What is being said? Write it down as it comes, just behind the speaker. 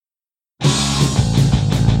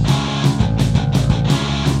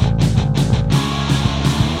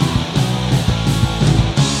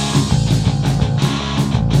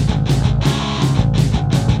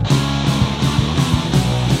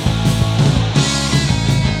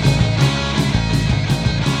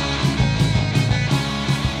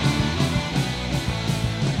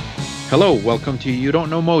Hello, welcome to You Don't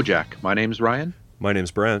Know Mojack. My name's Ryan, My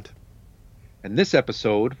name's Brent. and this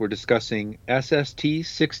episode we're discussing SST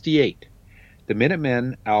 68, the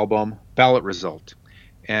Minutemen album Ballot Result.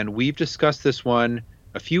 And we've discussed this one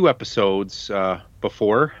a few episodes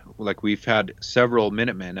before. Like we've had several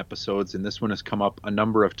Minutemen episodes, and this one has come up a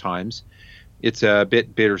number of times. It's a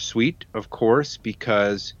bit bittersweet, of course,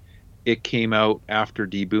 because it came out after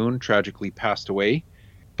D. Boone tragically passed away.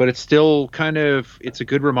 But it's still it's a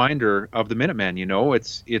good reminder of the Minutemen, you know.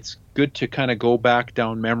 It's good to kind of go back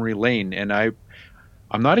down memory lane. And I'm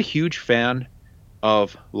not a huge fan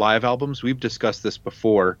of live albums. We've discussed this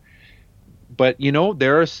before. But you know,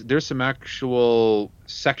 there's some actual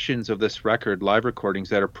sections of this record, live recordings,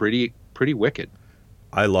 that are pretty wicked.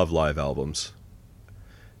 I love live albums.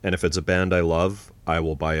 And if it's a band I love, I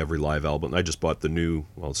will buy every live album. I just bought the new,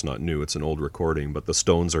 well, it's not new, it's an old recording, but the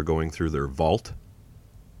Stones are going through their vault.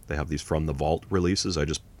 They have these From the Vault releases.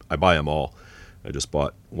 I buy them all. I just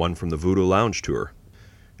bought one from the Voodoo Lounge tour.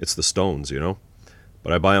 It's the Stones, you know?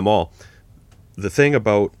 But I buy them all. The thing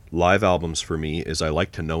about live albums for me is I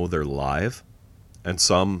like to know they're live, and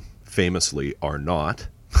some famously are not.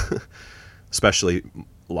 Especially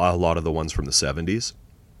a lot of the ones from the 70s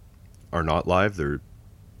are not live. They're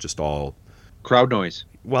just all Crowd noise.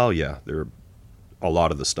 well, yeah, a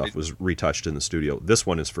lot of the stuff was retouched in the studio. This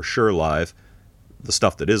one is for sure live. The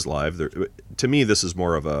stuff that is live, to me, this is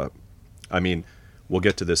more of we'll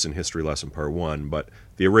get to this in History Lesson Part 1, but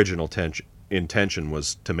the original intention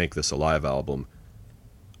was to make this a live album.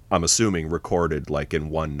 I'm assuming recorded like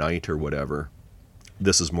in one night or whatever.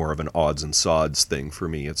 This is more of an odds and sods thing for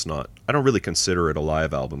me. I don't really consider it a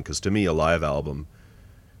live album, because to me a live album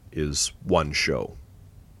is one show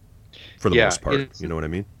for the most part. You know what I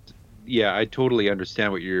mean? Yeah, I totally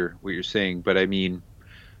understand what you're saying, but I mean,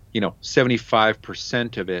 you know,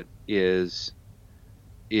 75% of it is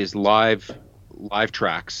live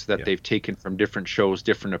tracks that they've taken from different shows,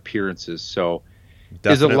 different appearances. So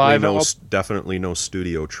Definitely is a live definitely no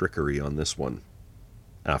studio trickery on this one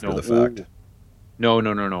after no, the fact. no,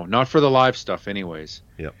 not for the live stuff anyways.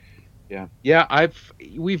 Yep. Yeah,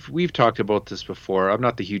 we've talked about this before. I'm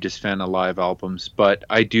not the hugest fan of live albums, but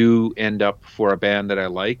I do end up, for a band that I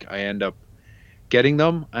like, I end up getting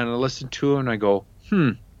them and I listen to them and I go,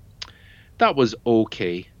 that was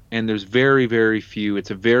okay. And there's very, very few. It's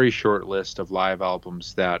a very short list of live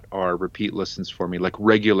albums that are repeat listens for me, like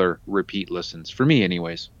regular repeat listens for me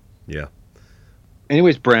anyways. Yeah.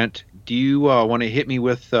 Anyways, Brent, do you want to hit me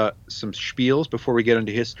with some spiels before we get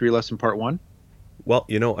into History Lesson Part 1? Well,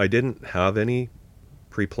 you know, I didn't have any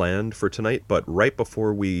pre-planned for tonight, but right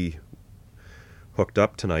before we hooked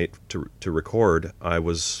up tonight to record, I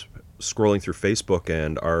was scrolling through Facebook,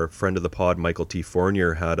 and our friend of the pod, Michael T.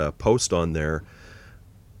 Fournier, had a post on there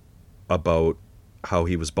about how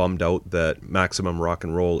he was bummed out that Maximum Rock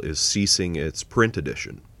and Roll is ceasing its print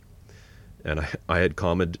edition. And I had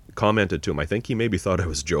commented to him. I think he maybe thought I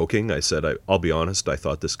was joking. I said, I'll be honest, I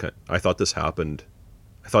thought this happened.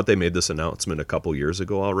 I thought they made this announcement a couple years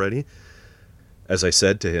ago already. As I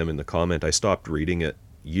said to him in the comment, I stopped reading it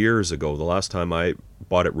years ago. The last time I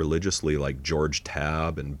bought it religiously, like George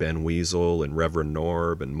Tabb and Ben Weasel and Reverend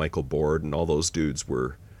Norb and Michael Board and all those dudes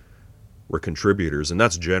were contributors, and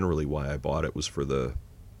that's generally why I bought it, was for the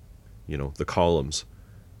columns.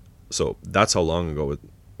 So that's how long ago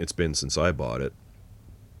it's been since I bought it.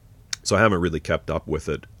 So I haven't really kept up with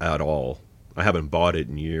it at all. I haven't bought it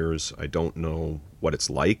in years. I don't know what it's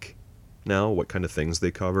like now, what kind of things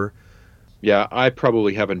they cover. Yeah, I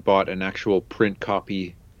probably haven't bought an actual print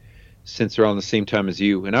copy since around the same time as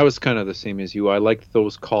you. And I was kind of the same as you. I liked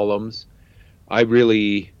those columns. I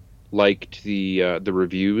really liked the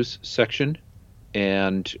reviews section.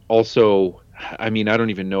 And also, I mean, I don't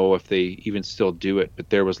even know if they even still do it, but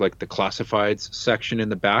there was like the classifieds section in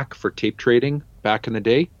the back for tape trading back in the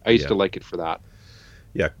day. I used to like it for that.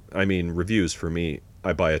 Yeah, I mean, reviews for me,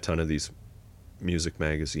 I buy a ton of these music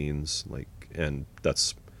magazines, and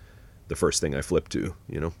that's the first thing I flip to,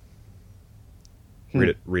 you know.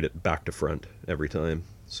 Read it back to front every time.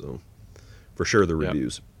 So for sure the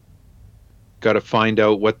reviews. Got to find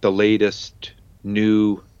out what the latest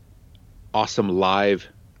new awesome live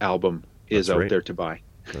album is out there to buy.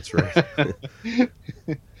 That's right.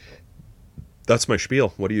 That's my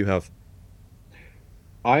spiel. What do you have?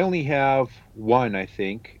 I only have one, I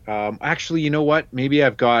think. Actually, you know what? Maybe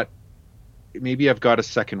I've got a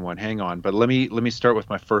second one. Hang on, but let me start with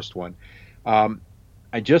my first one.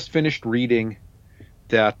 I just finished reading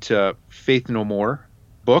that Faith No More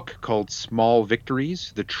book called Small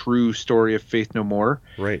Victories: The True Story of Faith No More.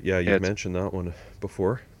 Right. Yeah, you mentioned that one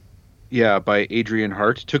before. Yeah, by Adrian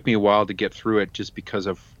Hart. It took me a while to get through it just because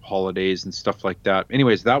of holidays and stuff like that.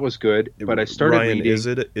 Anyways, that was good, but I started Ryan, reading.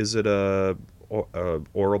 is it a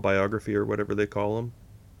oral biography or whatever they call them?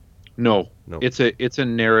 No, No. it's a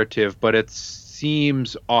narrative, but it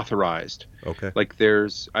seems authorized. Okay. Like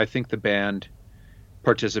I think the band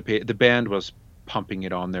was pumping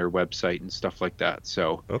it on their website and stuff like that.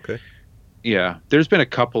 So, Okay. yeah, there's been a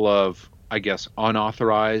couple of, I guess,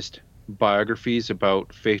 unauthorized biographies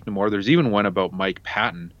about Faith No More. There's even one about Mike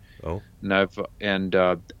Patton, Oh. and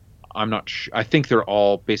I'm not sure. I think they're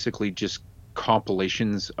all basically just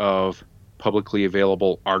compilations of publicly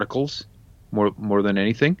available articles, more than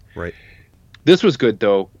anything. Right. This was good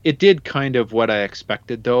though. It did kind of what I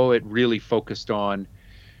expected though. It really focused on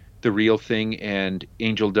the real thing and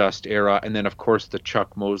Angel Dust era, and then of course the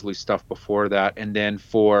Chuck Mosley stuff before that. And then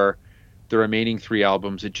for the remaining three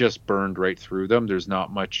albums, it just burned right through them. There's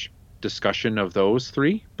not much discussion of those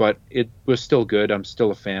three, but it was still good. I'm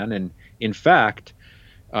still a fan, and in fact,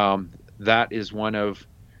 that is one of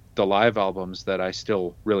the live albums that I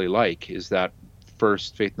still really like. Is that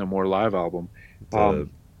first Faith No More live album, The um,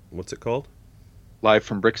 what's it called? live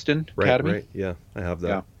from Brixton Right. Academy? Right. Yeah, I have that.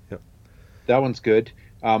 Yeah, Yeah. that one's good.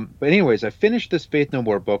 But anyways, I finished this Faith No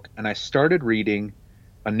More book, and I started reading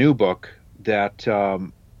a new book that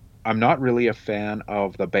I'm not really a fan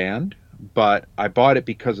of the band, but I bought it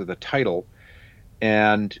because of the title,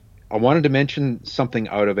 and I wanted to mention something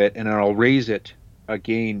out of it, and I'll raise it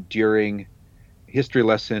again during history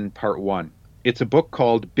lesson part one. It's a book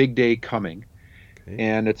called Big Day Coming, Okay.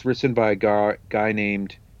 and it's written by a guy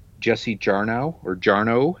named Jesse Jarnow or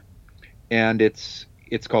Jarno, and it's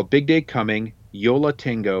called Big Day Coming, Yola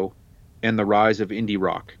Tango, and the Rise of Indie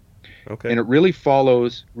Rock. Okay. And it really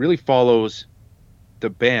follows the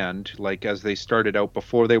band like as they started out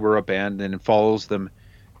before they were a band, and it follows them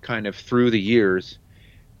kind of through the years.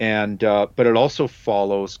 And but it also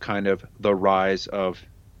follows kind of the rise of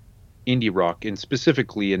indie rock, and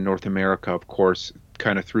specifically in North America, of course,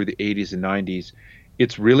 kind of through the 80s and 90s.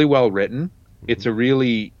 It's really well written. Hmm. It's a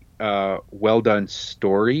really well done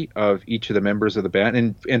story of each of the members of the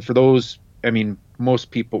band, and for those, I mean, most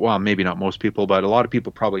people, well, maybe not most people, but a lot of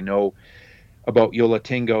people probably know about Yola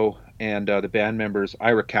Tingo and the band members.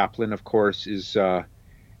 Ira Kaplan, of course, is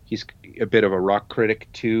he's a bit of a rock critic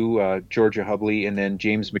too. Georgia Hubley, and then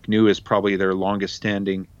James McNew is probably their longest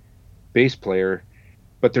standing bass player.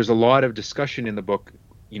 But there's a lot of discussion in the book,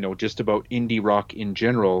 just about indie rock in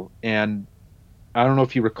general. And I don't know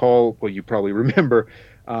if you recall, well, you probably remember,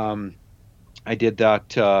 um, I did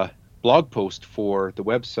that blog post for the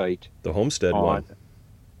website The Homestead on, one.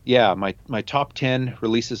 yeah, my top 10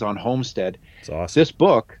 releases on Homestead. It's awesome. This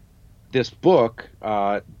book, this book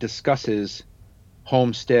discusses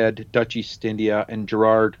Homestead, Dutch East India, and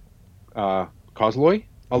Gerard Cosloy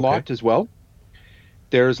a Okay. lot as well.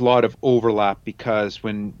 There's a lot of overlap because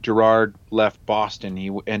when Gerard left Boston,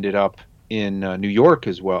 he ended up in New York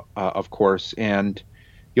as well, of course. And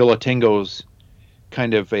Yola Tango's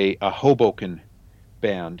kind of a Hoboken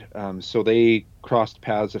band, so they crossed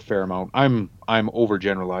paths a fair amount. I'm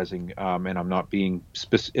overgeneralizing, and I'm not being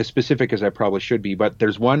as specific as I probably should be. But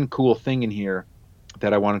there's one cool thing in here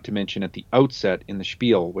that I wanted to mention at the outset in the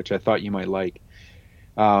spiel, which I thought you might like.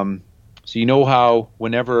 Um, so you know how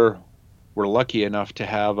whenever we're lucky enough to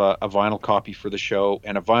have a vinyl copy for the show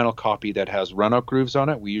and a vinyl copy that has runout grooves on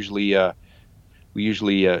it, we usually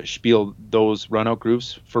spiel those runout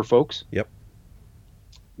grooves for folks. Yep.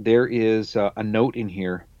 There is a note in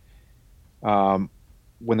here um,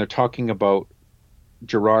 when they're talking about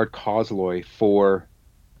Gerard Cosloy for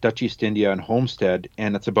Dutch East India and Homestead,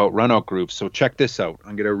 and it's about runout grooves. So check this out.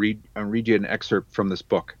 I'll read you an excerpt from this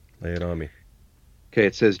book. Lay it on me. Okay,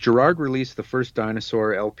 it says Gerard released the first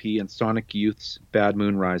Dinosaur LP and Sonic Youth's Bad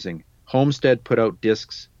Moon Rising. Homestead put out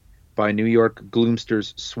discs by New York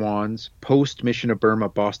Gloomsters Swans, Post Mission of Burma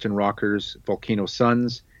Boston Rockers, Volcano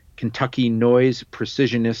Suns, Kentucky Noise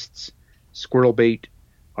Precisionists, Squirrelbait,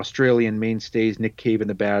 Australian mainstays Nick Cave and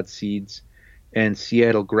the Bad Seeds, and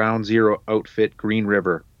Seattle Ground Zero outfit Green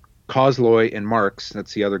River. Cosloy and Marks,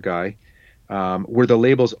 that's the other guy, were the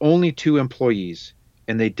label's only two employees,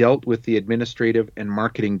 and they dealt with the administrative and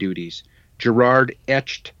marketing duties. Gerard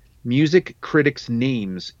etched music critics'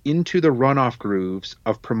 names into the runoff grooves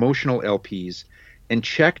of promotional LPs and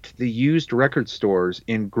checked the used record stores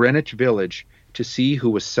in Greenwich Village to see who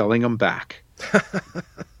was selling them back.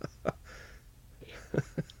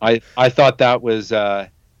 I thought that was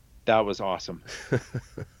awesome.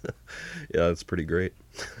 Yeah, that's pretty great.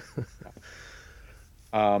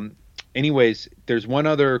 Um, Anyways, there's one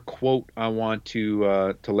other quote I want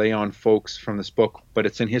to lay on folks from this book, but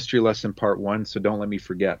it's in History Lesson Part 1, so don't let me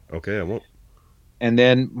forget. Okay, I won't. And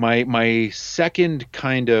then my second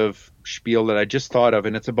kind of spiel that I just thought of,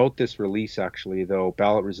 and it's about this release actually, though,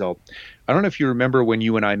 ballot result. I don't know if you remember when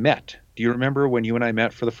you and I met. Do you remember when you and I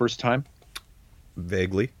met for the first time?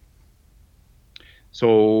 Vaguely.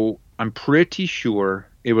 So I'm pretty sure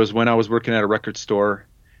it was when I was working at a record store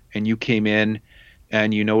and you came in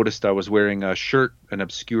and you noticed I was wearing a shirt, an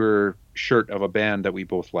obscure shirt of a band that we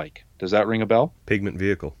both like. Does that ring a bell? Pigment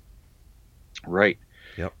Vehicle. Right.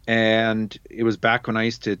 Yep. And it was back when I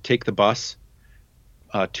used to take the bus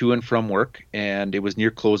to and from work, and it was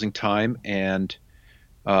near closing time, and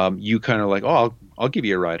you kind of like, oh, I'll give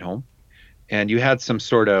you a ride home, and you had some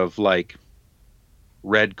sort of like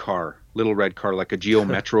red car, little red car, like a Geo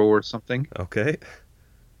Metro or something. Okay.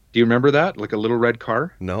 Do you remember that? Like a little red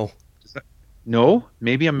car? No. No,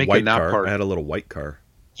 maybe I'm making White that car. part. I had a little white car.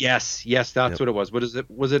 Yes, that's Yep. what it was. What is it?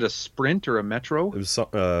 Was it a Sprint or a Metro? It was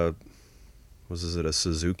was it a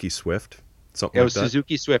Suzuki Swift? Something It like was that.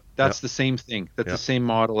 Suzuki Swift. Yep. That's the same thing. That's the Yep. same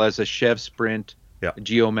model as a Chev Sprint, Yep. a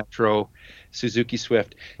Geo Metro, Suzuki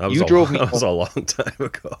Swift. That was You drove me that was home. a long time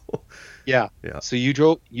ago. Yeah. Yeah. So you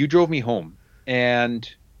drove me home, and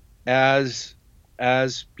as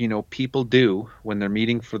people do when they're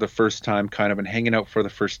meeting for the first time, kind of, and hanging out for the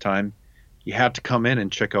first time, you had to come in and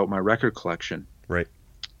check out my record collection. Right.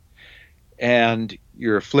 And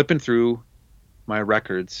you're flipping through my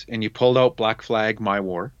records, and you pulled out Black Flag, My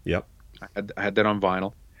War. Yep. I had that on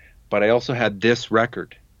vinyl, but I also had this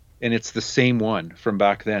record, and it's the same one from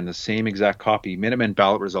back then, the same exact copy, Minutemen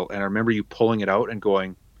Ballot Result. And I remember you pulling it out and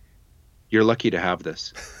going, "You're lucky to have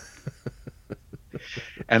this."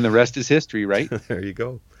 And the rest is history, right? There you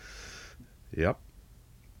go. Yep.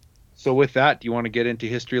 So with that, do you want to get into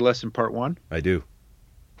History Lesson Part 1? I do.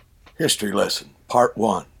 History Lesson, Part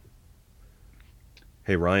 1.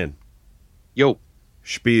 Hey, Ryan. Yo.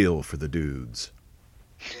 Spiel for the dudes.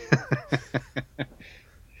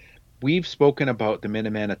 We've spoken about the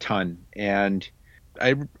Minutemen a ton, and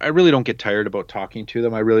I really don't get tired about talking to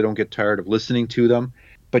them. I really don't get tired of listening to them.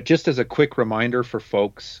 But just as a quick reminder for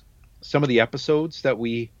folks, some of the episodes that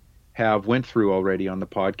we have went through already on the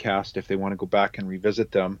podcast, if they want to go back and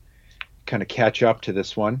revisit them, kind of catch up to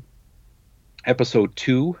this one. Episode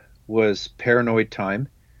 2 was Paranoid Time.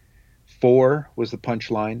 4 was the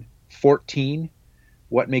punchline. 14,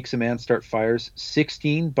 What Makes a Man Start Fires.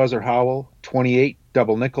 16, Buzzer Howl. 28,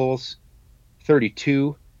 Double Nickels.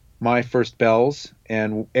 32, My First Bells.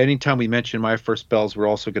 And anytime we mention My First Bells, we're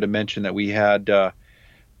also going to mention that we had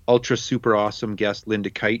ultra super awesome guest Linda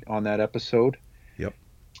Kite on that episode. Yep.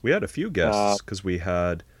 We had a few guests because we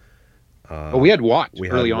had we had Watt we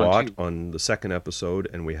early had Watt too. on the second episode,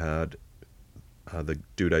 and we had the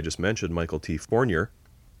dude I just mentioned, Michael T. Fournier,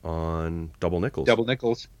 on Double Nickels. Double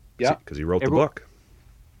Nickels. Yeah. Because he wrote the book.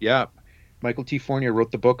 Yeah. Michael T. Fournier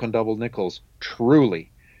wrote the book on Double Nickels.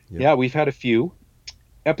 Truly. Yep. Yeah, we've had a few.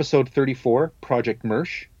 Episode 34, Project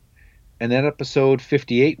Mersh. And then episode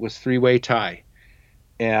 58 was Three-Way Tie.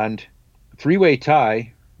 And Three-Way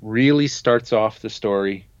Tie really starts off the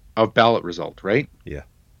story of Ballot Result, right? Yeah.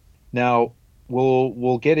 Now,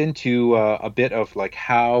 we'll get into a bit of like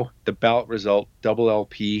how the Ballot Result double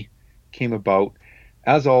LP came about.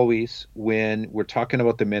 As always, when we're talking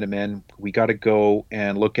about the Minutemen, we got to go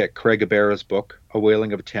and look at Craig Abera's book, A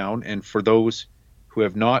Whaling of a Town. And for those who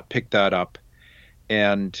have not picked that up,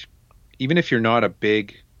 and even if you're not a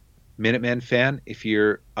big Minutemen fan, if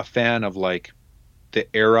you're a fan of like the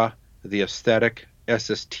era, the aesthetic,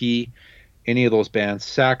 SST, any of those bands,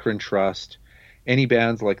 Saccharine Trust, any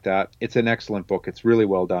bands like that, it's an excellent book. It's really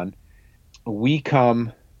well done. We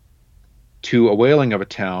come to A Whaling of a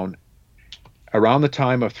Town around the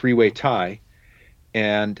time of Three-Way Tie,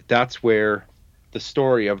 and that's where the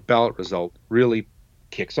story of Ballot Result really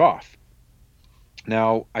kicks off.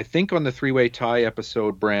 Now, I think on the Three-Way Tie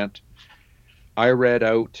episode, Brant, I read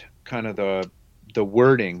out kind of the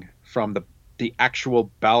wording from the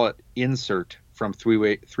actual ballot insert from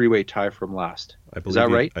Three-Way Tie from last. Is that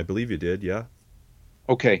right? I believe you did, yeah.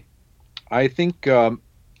 Okay. I think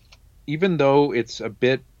even though it's a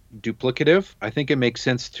bit duplicative, I think it makes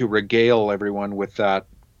sense to regale everyone with that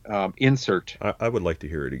insert. I would like to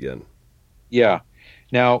hear it again. Yeah.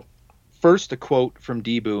 Now, first a quote from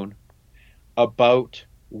D. Boon about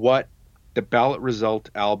what the Ballot Result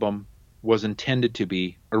album was intended to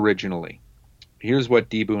be originally. Here's what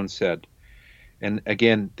D. Boon said. And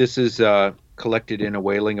again, this is collected in A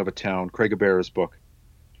Whaling of a Town, Craig Abera's book.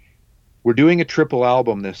 We're doing a triple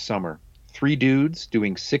album this summer. 3 dudes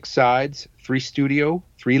doing 6 sides, 3 studio,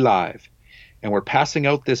 3 live. And we're passing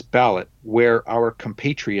out this ballot where our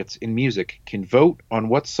compatriots in music can vote on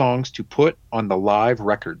what songs to put on the live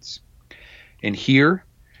records. And here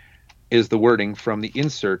is the wording from the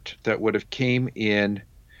insert that would have came in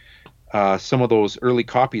some of those early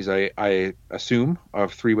copies, I assume,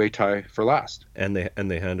 of Three-Way Tie for Last. And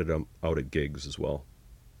they handed them out at gigs as well.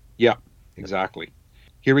 Yeah, exactly.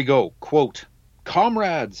 Here we go. Quote,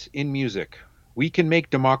 "Comrades in music, we can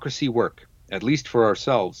make democracy work, at least for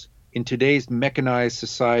ourselves, in today's mechanized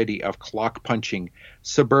society of clock-punching,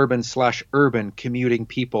 suburban/urban commuting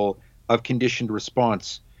people of conditioned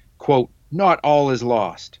response. Quote, not all is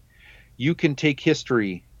lost. You can take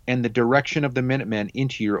history and the direction of the Minutemen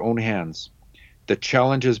into your own hands. The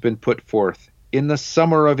challenge has been put forth. In the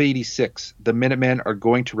summer of '86, the Minutemen are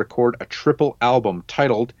going to record a triple album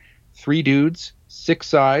titled 3 Dudes, 6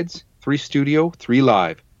 Sides, 3 Studio, 3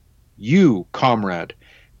 Live. You, comrade,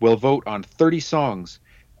 will vote on 30 songs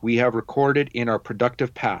we have recorded in our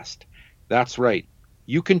productive past. That's right.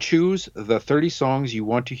 You can choose the 30 songs you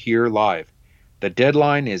want to hear live. The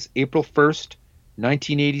deadline is April 1st,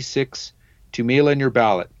 1986, to mail in your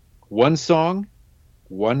ballot. 1 song,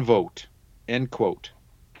 1 vote." End quote.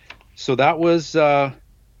 So that was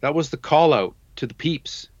the call out to the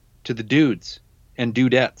peeps, to the dudes and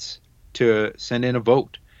dudettes to send in a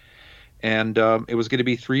vote. And it was going to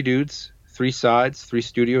be 3 dudes, 3 sides, 3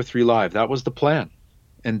 studio, 3 live. That was the plan.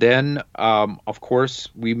 And then, of course,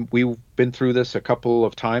 we've been through this a couple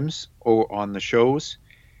of times on the shows.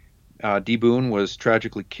 D. Boon was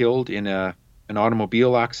tragically killed in an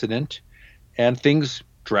automobile accident, and things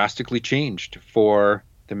drastically changed for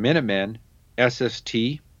the Minutemen,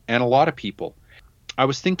 SST, and a lot of people. I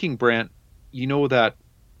was thinking, Brant, you know that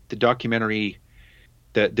the documentary,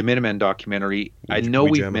 the Minutemen documentary, I know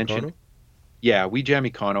we've mentioned. Yeah, We Jam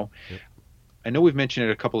Econo. Yep. I know we've mentioned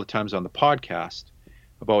it a couple of times on the podcast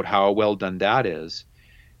about how well done that is.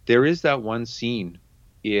 There is that one scene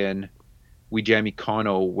in We Jam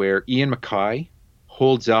Econo where Ian MacKaye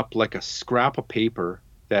holds up like a scrap of paper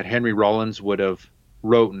that Henry Rollins would have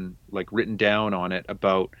written down on it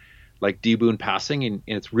about like D. Boon passing, and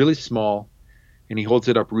it's really small, and he holds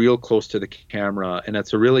it up real close to the camera, and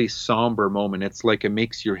it's a really somber moment. It's like it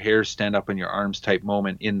makes your hair stand up on your arms type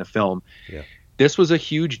moment in the film. Yeah. This was a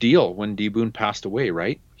huge deal when D. Boon passed away,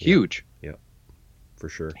 right? Huge. Yeah. For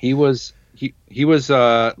sure. He was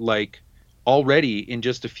like already in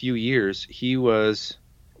just a few years, he was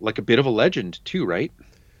like a bit of a legend too, right?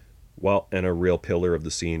 Well, and a real pillar of the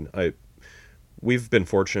scene. We've been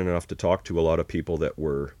fortunate enough to talk to a lot of people that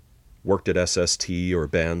worked at SST or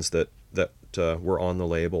bands that were on the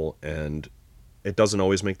label, and it doesn't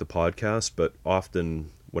always make the podcast, but often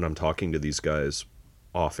when I'm talking to these guys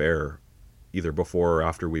off air, either before or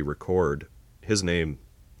after we record, his name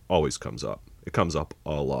always comes up. It comes up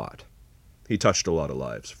a lot. He touched a lot of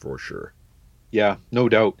lives for sure. Yeah, no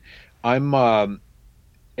doubt.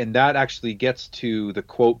 And that actually gets to the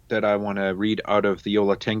quote that I want to read out of the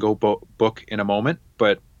Yola Tango book in a moment,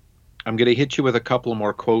 but I'm going to hit you with a couple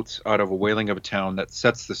more quotes out of A Wailing of a Town that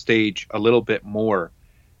sets the stage a little bit more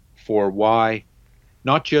for why,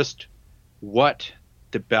 not just what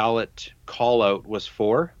the ballot call out was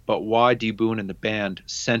for, but why D. Boon and the band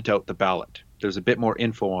sent out the ballot. There's a bit more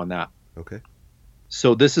info on that. Okay.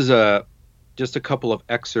 So this is just a couple of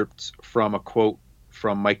excerpts from a quote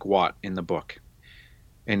from Mike Watt in the book.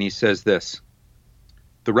 And he says this: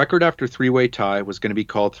 "The record after Three-Way Tie was going to be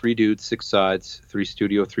called 3 Dudes, 6 Sides, 3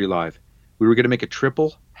 Studio, 3 Live. We were going to make a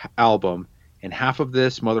triple album, and half of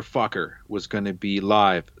this motherfucker was going to be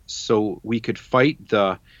live so we could fight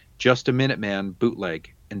the Just a Minute Man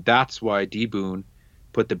bootleg. And that's why D. Boon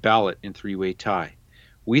put the ballot in Three-Way Tie.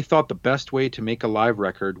 We thought the best way to make a live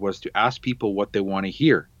record was to ask people what they want to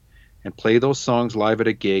hear and play those songs live at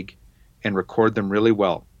a gig and record them really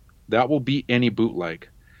well. That will beat any bootleg.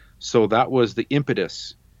 So that was the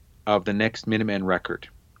impetus of the next Minutemen record."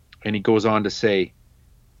 And he goes on to say,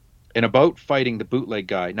 and about fighting the bootleg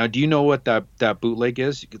guy. Now, do you know what that bootleg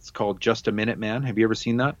is? It's called Just a Minute Man. Have you ever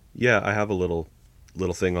seen that? Yeah, I have a little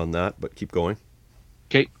thing on that, but keep going.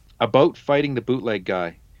 Okay. About fighting the bootleg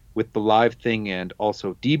guy with the live thing, and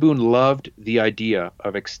also D. Boon loved the idea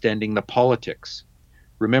of extending the politics.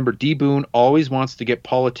 Remember, D. Boon always wants to get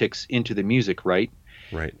politics into the music, right?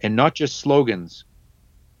 Right. And not just slogans,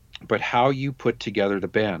 but how you put together the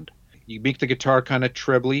band. You make the guitar kind of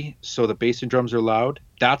trebly so the bass and drums are loud.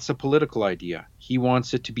 That's a political idea. He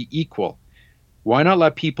wants it to be equal. Why not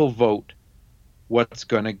let people vote what's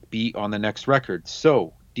going to be on the next record?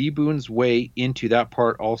 So D. Boon's way into that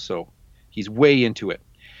part also. He's way into it.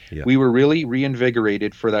 Yeah. We were really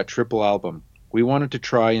reinvigorated for that triple album. We wanted to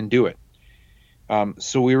try and do it.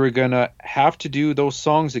 So we were going to have to do those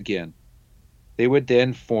songs again. They would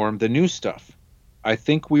then form the new stuff. I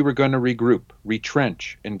think we were going to regroup,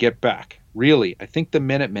 retrench, and get back. Really, I think the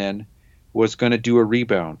Minutemen was going to do a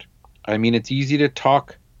rebound. I mean, it's easy to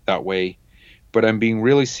talk that way, but I'm being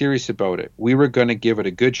really serious about it. We were going to give it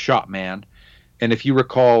a good shot, man. And if you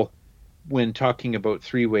recall, when talking about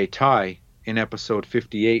three-way tie in episode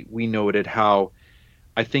 58, we noted how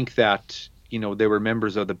I think that, there were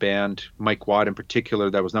members of the band, Mike Watt in particular,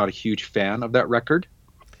 that was not a huge fan of that record.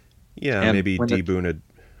 Yeah, And maybe when D Boon had,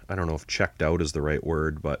 I don't know if checked out is the right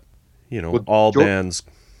word, but, well, all bands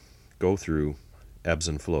go through ebbs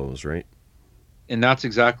and flows, right? and that's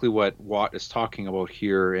exactly what Watt is talking about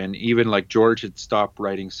here. And even like George had stopped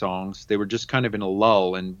writing songs. They were just kind of in a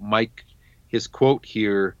lull. And Mike, his quote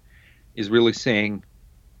here is really saying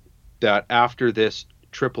that after this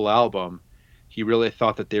triple album, he really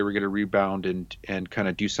thought that they were going to rebound and kind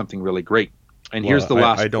of do something really great. And Well, here's the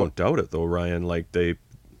last I don't doubt it though, Ryan. Like they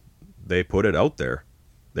put it out there.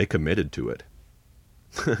 They committed to it.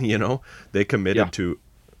 They committed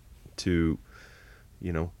to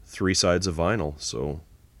 3 sides of vinyl. So,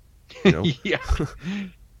 yeah.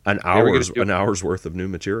 an hour's worth of new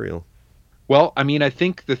material. Well, I mean, I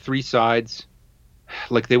think the 3 sides,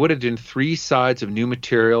 like they would have done 3 sides of new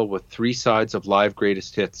material with 3 sides of live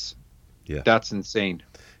greatest hits. Yeah. That's insane.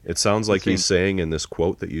 It sounds like he's saying in this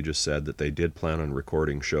quote that you just said that they did plan on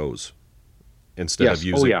recording shows instead of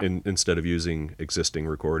using existing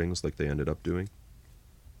recordings like they ended up doing.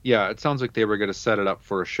 Yeah, it sounds like they were going to set it up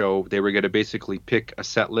for a show. They were going to basically pick a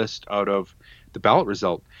set list out of the ballot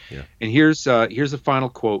result. Yeah. And here's a final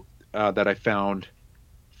quote that I found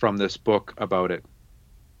from this book about it.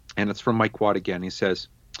 And it's from Mike Watt again. He says,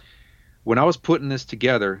 "When I was putting this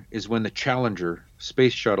together is when the Challenger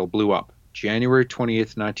space shuttle blew up, January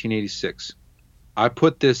 20th, 1986. I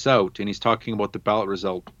put this out," and he's talking about the ballot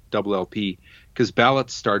result, double LP, because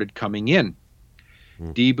ballots started coming in.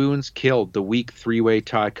 D Boon's killed the week three-way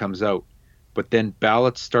tie comes out, but then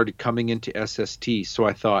ballots started coming into SST, so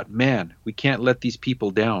I thought, man, we can't let these people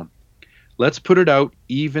down. Let's put it out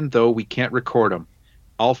even though we can't record them.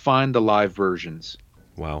 I'll find the live versions.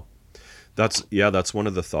 Wow. That's one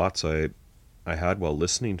of the thoughts I had while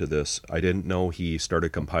listening to this. I didn't know he started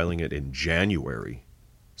compiling it in January.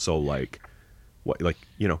 So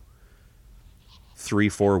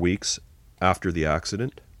 3-4 weeks after the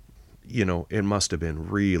accident. It must have been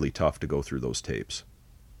really tough to go through those tapes.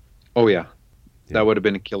 Oh yeah. That would have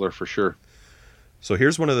been a killer for sure. So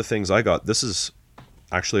here's one of the things I got. This is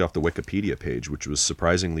actually off the Wikipedia page, which was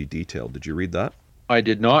surprisingly detailed. Did you read that? I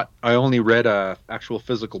did not. I only read a actual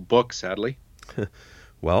physical book, sadly.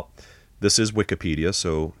 Well, this is Wikipedia,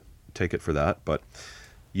 so take it for that. But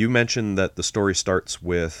you mentioned that the story starts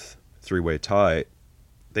with three-way tie.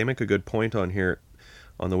 They make a good point on here.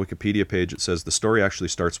 On the Wikipedia page, it says the story actually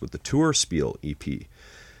starts with the Tour Spiel EP.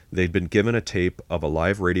 They'd been given a tape of a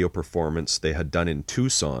live radio performance they had done in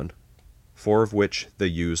Tucson, 4 of which they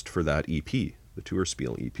used for that EP, the Tour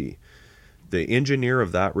Spiel EP. The engineer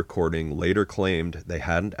of that recording later claimed they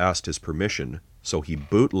hadn't asked his permission, so he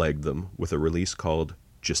bootlegged them with a release called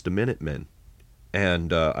Just a MInutemen.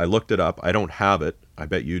 And I looked it up. I don't have it. I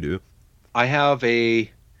bet you do. I have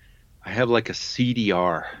like a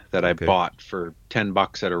CDR that I bought for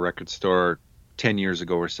 $10 at a record store 10 years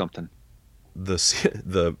ago or something.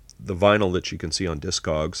 The vinyl that you can see on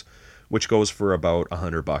Discogs, which goes for about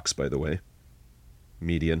 $100, by the way,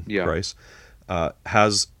 median price,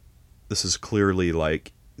 this is clearly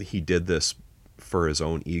like he did this for his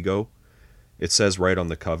own ego. It says right on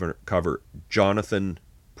the cover, Jonathan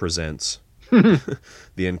presents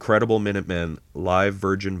The Incredible Minutemen Live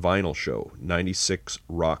Virgin Vinyl Show, 96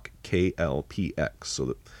 Rock KLPX. So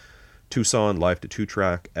the Tucson Live to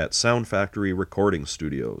 2-track at Sound Factory Recording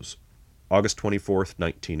Studios, August 24th,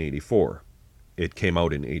 1984. It came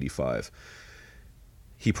out in 85.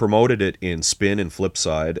 He promoted it in Spin and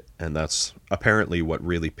Flipside, and that's apparently what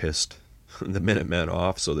really pissed the Minutemen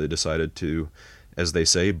off, so they decided to, as they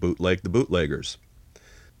say, bootleg the bootleggers.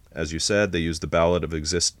 As you said, they used the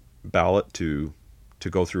Ballot to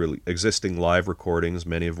go through existing live recordings,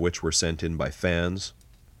 many of which were sent in by fans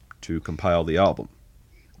to compile the album.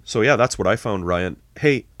 So yeah, that's what I found, Ryan.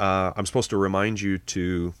 Hey, I'm supposed to remind you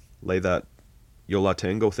to lay that Yo La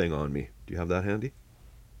Tengo thing on me. Do you have that handy?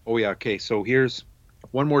 Oh yeah, okay. So here's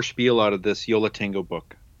one more spiel out of this Yo La Tengo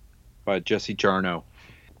book by Jesse Jarnow.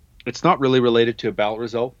 It's not really related to a ballot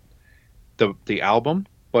result, the album,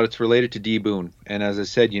 but it's related to D Boon. And as I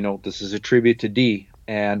said, this is a tribute to D.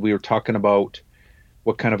 And we were talking about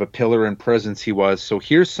what kind of a pillar and presence he was. So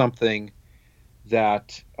here's something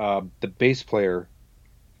that the bass player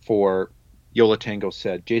for Yola Tango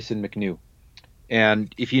said, Jason McNew.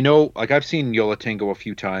 And if you know, like I've seen Yola Tango a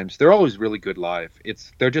few times, they're always really good live.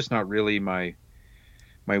 They're just not really my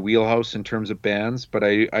wheelhouse in terms of bands, but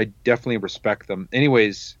I definitely respect them.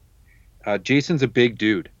 Anyways, Jason's a big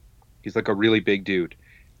dude. He's like a really big dude,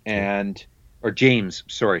 Okay. and or James,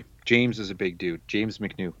 sorry, James is a big dude. James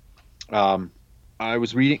McNew. Um, I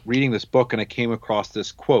was reading this book and I came across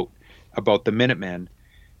this quote about the Minutemen,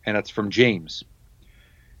 and it's from James.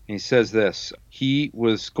 And he says this: he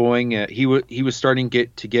was going, he was starting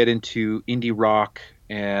to get into indie rock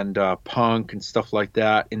and punk and stuff like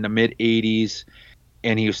that in the mid '80s,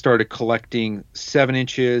 and he started collecting 7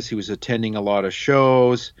 inches. He was attending a lot of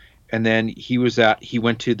shows, and then he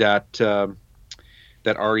went to that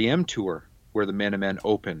REM tour where the Minutemen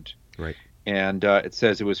opened. Right. And it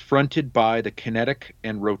says it was fronted by the kinetic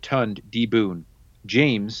and rotund D. Boone.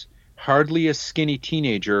 James, hardly a skinny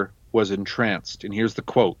teenager, was entranced. And here's the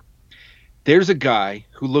quote: "There's a guy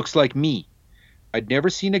who looks like me. I'd never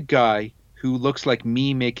seen a guy who looks like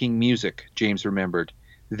me making music," James remembered.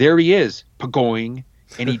 "There he is, pagoing,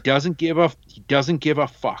 and he doesn't give a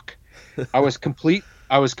fuck. I was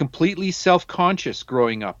completely self-conscious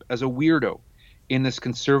growing up as a weirdo in this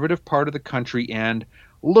conservative part of the country, and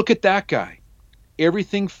look at that guy.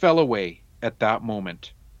 Everything fell away at that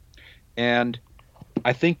moment." And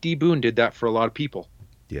I think D. Boone did that for a lot of people.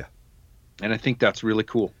 Yeah. And I think that's really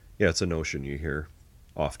cool. Yeah, it's a notion you hear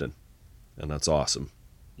often, and that's awesome.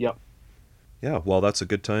 Yep. Yeah, well, that's a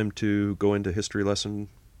good time to go into history lesson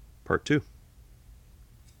part 2.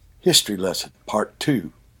 History lesson, part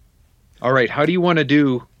 2. All right. How do you want to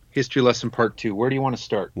do history lesson part 2? Where do you want to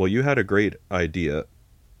start? Well, you had a great idea.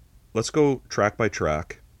 Let's go track by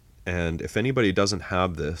track, and if anybody doesn't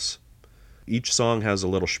have this, each song has a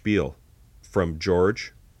little spiel from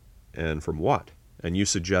George and from Watt, and you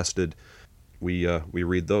suggested we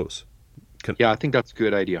read those. Yeah, I think that's a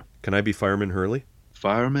good idea. Can I be Fireman Hurley?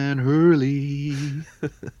 Fireman Hurley.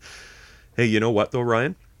 Hey, you know what though,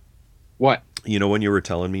 Ryan? What? You know when you were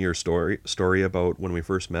telling me your story about when we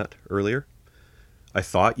first met earlier? I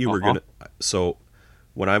thought you were gonna. So,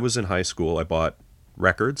 when I was in high school, I bought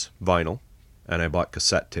records, vinyl, and I bought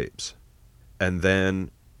cassette tapes. And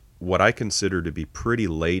then, what I consider to be pretty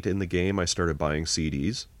late in the game, I started buying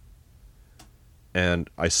CDs. And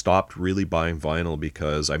I stopped really buying vinyl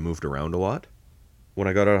because I moved around a lot when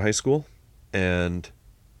I got out of high school. And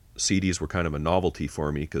CDs were kind of a novelty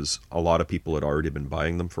for me because a lot of people had already been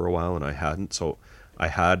buying them for a while and I hadn't. So I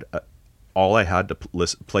had all I had to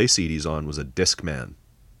play CDs on was a Discman.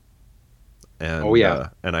 And, oh yeah.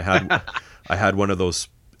 And I had one of those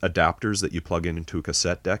adapters that you plug into a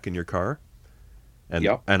cassette deck in your car. And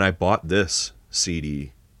Yep. And I bought this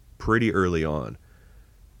CD pretty early on,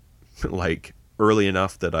 like early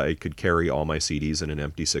enough that I could carry all my CDs in an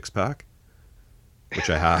empty 6-pack. Which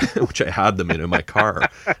I had them in my car,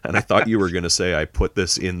 and I thought you were going to say I put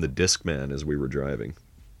this in the Discman as we were driving.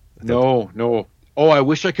 No. Oh, I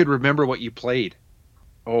wish I could remember what you played.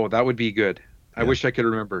 Oh, that would be good. I wish I could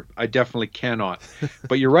remember. I definitely cannot.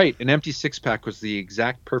 But you're right. An empty 6-pack was the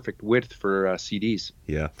exact perfect width for CDs.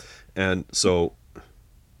 Yeah, and so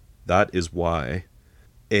that is why,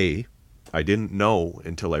 I didn't know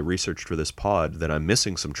until I researched for this pod that I'm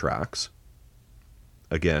missing some tracks.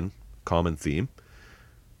 Again, common theme.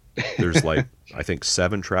 There's like, I think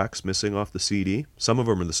 7 tracks missing off the CD. Some of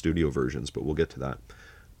them are the studio versions, but we'll get to that.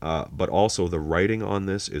 But also the writing on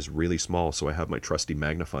this is really small, so I have my trusty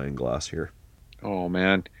magnifying glass here. Oh,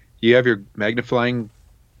 man. You have your magnifying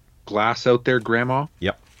glass out there, Grandma?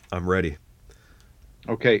 Yep, I'm ready.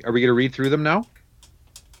 Okay, are we going to read through them now?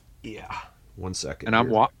 Yeah. 1 second. And I'm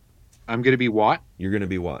here. what? I'm going to be what? You're going to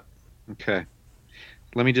be what? Okay.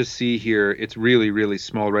 Let me just see here. It's really, really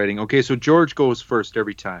small writing. Okay, so George goes first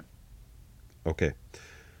every time. Okay.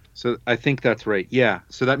 So I think that's right. Yeah.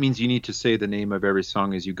 So that means you need to say the name of every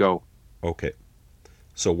song as you go. Okay.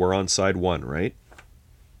 So we're on side 1, right?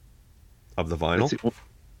 Of the vinyl?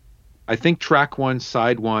 I think track 1,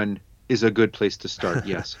 side 1 is a good place to start.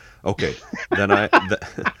 Yes. Okay. Then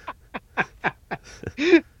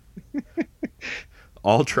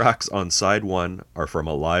all tracks on side 1 are from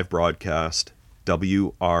a live broadcast,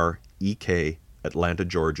 WREK, Atlanta,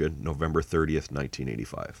 Georgia, November 30th,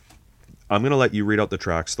 1985. I'm going to let you read out the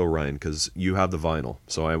tracks, though, Ryan, because you have the vinyl.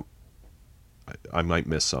 So I might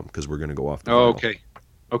miss some because we're going to go off the vinyl. Okay.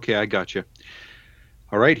 Okay, I got you.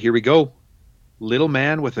 All right, here we go. Little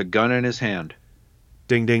Man with a Gun in His Hand.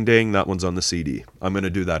 Ding, ding, ding. That one's on the CD. I'm going to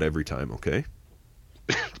do that every time, okay?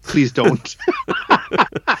 Please don't.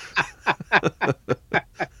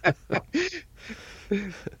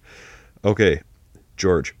 Okay,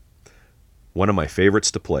 George. One of my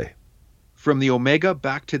favorites to play. From the Omega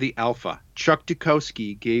back to the Alpha, Chuck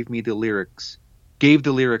Dukowski gave the lyrics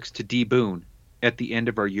to D. Boone at the end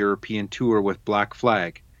of our European tour with Black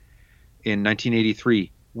Flag in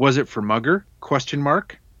 1983. Was it for Mugger? Question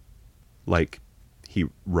mark. Like he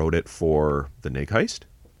wrote it for the Nig Heist?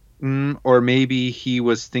 Or maybe he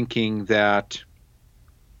was thinking that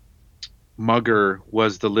Mugger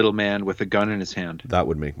was the little man with a gun in his hand. That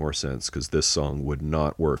would make more sense, because this song would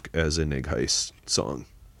not work as a Nig Heist song.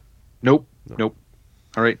 Nope.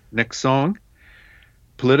 All right, next song.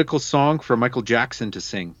 Political song for Michael Jackson to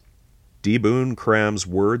sing. D. Boone crams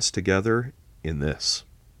words together in this.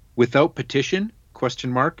 Without petition?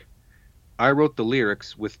 Question mark. I wrote the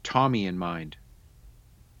lyrics with Tommy in mind.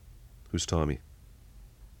 Who's Tommy?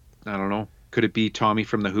 I don't know. Could it be Tommy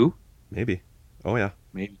from The Who? Maybe. Oh, yeah.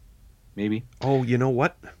 Maybe. Oh, you know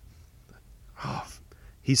what? Oh,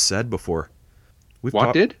 he's said before.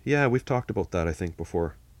 Did? Yeah, we've talked about that, I think,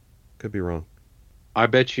 before. Could be wrong. I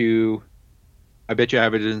bet you I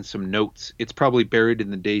have it in some notes. It's probably buried in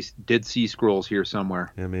the Dead Sea Scrolls here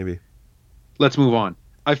somewhere. Yeah, maybe. Let's move on.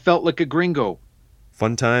 I felt like a gringo.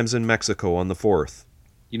 Fun times in Mexico on the 4th.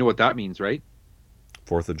 You know what that means, right?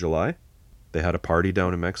 4th of July? They had a party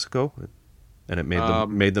down in Mexico, and it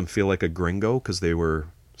made them feel like a gringo because they were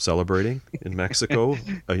celebrating in Mexico,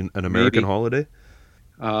 an American holiday.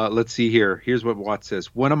 Let's see here. Here's what Watt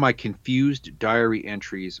says. One of my confused diary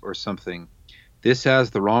entries or something. This has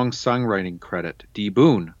the wrong songwriting credit. D.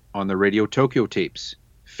 Boone on the Radio Tokyo tapes.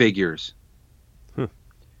 Figures. All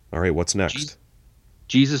right, what's next?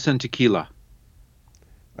 Jesus and Tequila.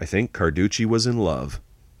 I think Carducci was in love.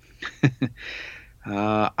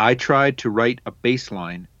 I tried to write a bass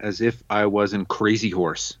line as if I was in Crazy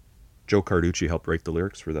Horse. Joe Carducci helped write the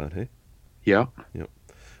lyrics for that, hey? Yeah. Yep.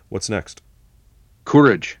 What's next?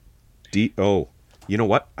 Courage. You know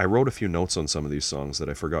what? I wrote a few notes on some of these songs that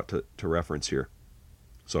I forgot to reference here.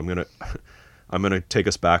 So I'm gonna take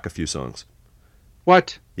us back a few songs.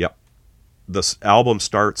 What? Yep. This album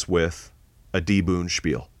starts with a D. Boone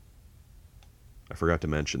spiel. I forgot to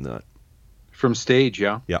mention that. From stage,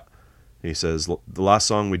 yeah? Yeah. He says, the last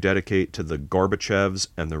song we dedicate to the Gorbachevs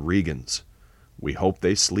and the Reagans. We hope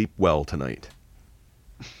they sleep well tonight.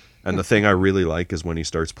 And the thing I really like is when he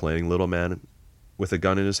starts playing Little Man with a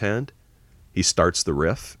gun in his hand, he starts the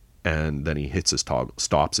riff, and then he hits his toggle,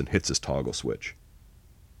 stops and hits his toggle switch.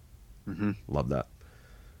 Mm-hmm. Love that.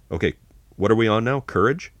 Okay, what are we on now?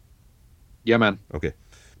 Courage? Yeah, man. Okay.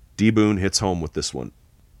 D. Boone hits home with this one.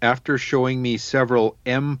 After showing me several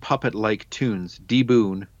M puppet-like tunes, D.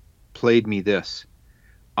 Boone played me this.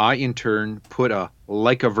 I, in turn, put a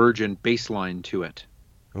Like a Virgin bass line to it.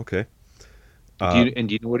 Okay. Do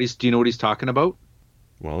you know what he's talking about?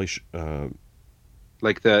 Well,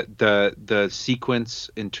 like the sequence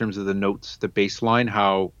in terms of the notes, the bass line,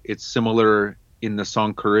 how it's similar in the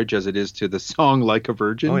song Courage as it is to the song Like a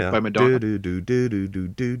Virgin by Madonna.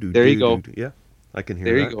 There you go. Yeah, I can hear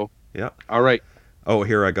that. There you go. Yeah. All right. Oh,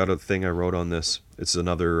 here, I got a thing I wrote on this. It's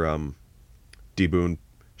another D. Boone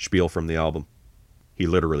spiel from the album. He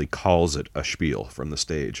literally calls it a spiel from the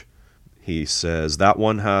stage. He says that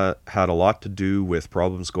one had a lot to do with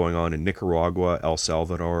problems going on in Nicaragua, El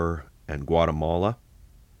Salvador, and Guatemala.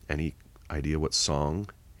 Any idea what song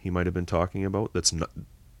he might have been talking about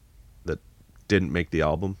that didn't make the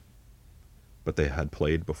album, but they had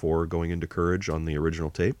played before going into Courage on the original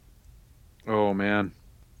tape? Oh, man.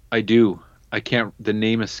 I do. I can't. The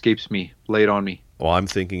name escapes me. Lay it on me. Well, I'm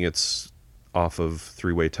thinking it's off of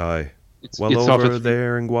Three-Way Tie. It's over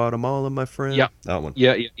there in Guatemala, my friend. Yeah. That one.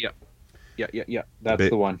 Yeah. That's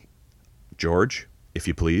the one. George, if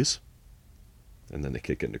you please. And then they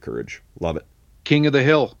kick into Courage. Love it. King of the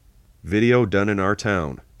Hill. Video done in our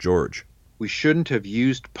town. George. We shouldn't have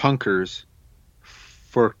used punkers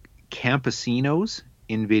for campesinos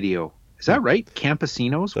in video. Is that right?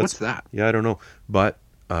 Campesinos? What's that? Yeah, I don't know. But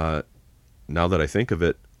now that I think of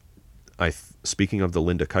it, speaking of the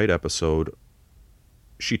Linda Kite episode,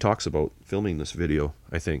 she talks about filming this video,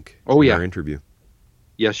 I think. Oh, in our interview.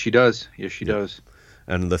 Yes, she does. Yes, she does.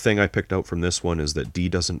 And the thing I picked out from this one is that Dee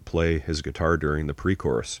doesn't play his guitar during the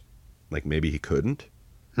pre-chorus. Like, maybe he couldn't.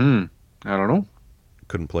 I don't know.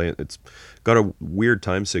 Couldn't play it. It's got a weird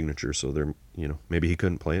time signature, so maybe he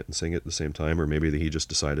couldn't play it and sing it at the same time, or maybe he just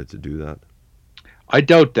decided to do that. I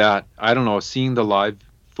doubt that. I don't know. Seeing the live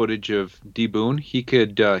footage of D. Boone, he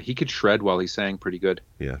could shred while he sang pretty good.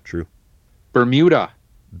 Yeah, true. Bermuda.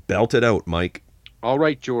 Belt it out, Mike. All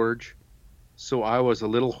right, George. So I was a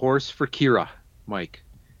little horse for Kira, Mike.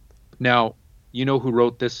 Now, you know who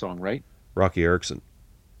wrote this song, right? Rocky Erickson.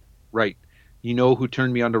 Right. You know who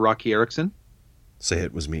turned me on to Rocky Erickson? Say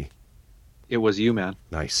it was me. It was you, man.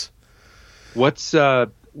 Nice. What's the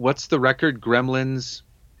record? Gremlins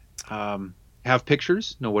have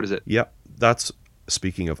pictures? No, what is it? Yep, that's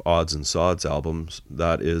speaking of odds and sods albums.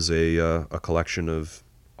 That is a collection of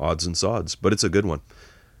odds and sods, but it's a good one.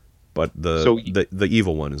 But So the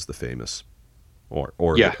evil one is the famous,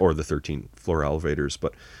 yeah, or the 13 floor elevators.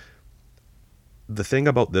 But the thing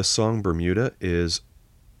about this song Bermuda is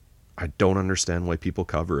I don't understand why people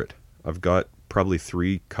cover it. I've got probably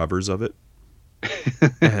 3 covers of it,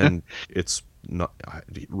 and it's not.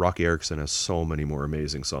 Rocky Erickson has so many more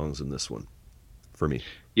amazing songs than this one for me.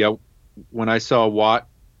 yeah. When I saw Watt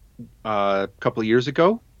a couple of years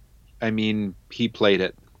ago, I mean, he played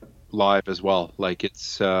it live as well. Like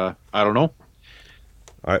it's, I don't know.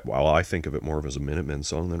 I think of it more of as a Minutemen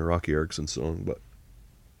song than a Rocky Erickson song, but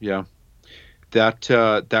Yeah,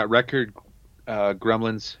 that record,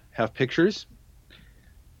 Gremlins Have Pictures,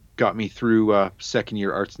 got me through second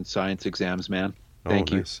year arts and science exams. Man, oh,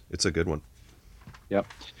 thank you. nice. It's a good one. Yep.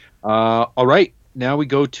 All right, now we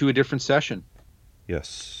go to a different session.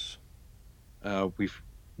 Yes.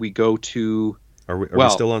 We go to Are we well,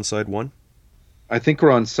 still on side 1? I think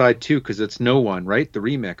we're on side two because it's No One, right? The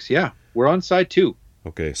remix. Yeah, we're on side two.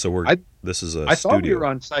 Okay, so I this is a I thought we were studio.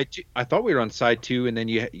 on side two. I thought we were on side two, and then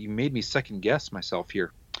you made me second guess myself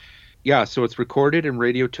here. Yeah, so it's recorded in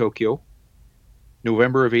Radio Tokyo,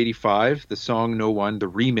 November of '85. The song "No One," the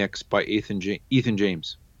remix by Ethan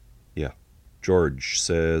James. Yeah. George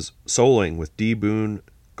says, "Souling with D Boone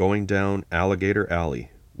going down Alligator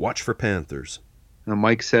Alley. Watch for panthers." Now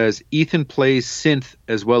Mike says Ethan plays synth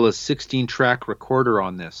as well as 16-track recorder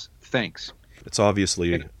on this. Thanks. It's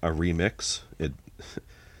obviously a remix.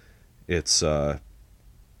 It's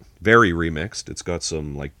very remixed. It's got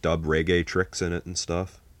some like dub reggae tricks in it and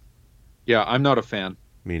stuff. Yeah, I'm not a fan.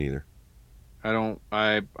 Me neither. I don't.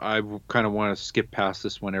 I kind of want to skip past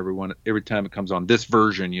this one every time it comes on. This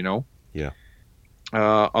version, you know. Yeah.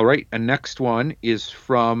 All right, and next one is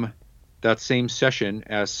from that same session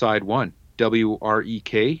as side one,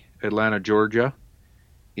 WREK, Atlanta, Georgia,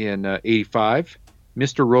 in '85.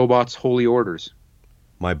 Mr. Robot's Holy Orders.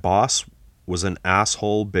 My boss was an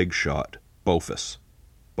asshole big shot. Bofus.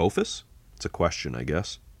 Bofus? It's a question, I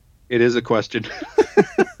guess. It is a question.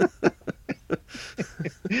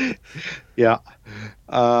 Yeah.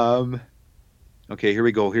 Um, okay, here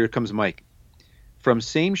we go. Here comes Mike. From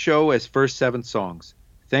same show as first 7 songs.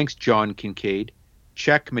 Thanks, John Kincaid.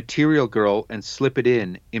 Check Material Girl and slip it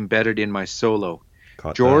in, embedded in my solo.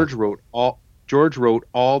 Caught that. George wrote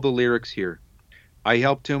all the lyrics here. I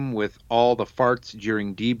helped him with all the farts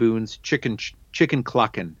during D Boone's chicken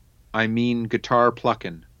cluckin'. I mean guitar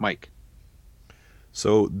pluckin'. Mike.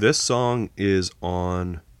 So this song is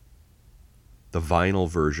on the vinyl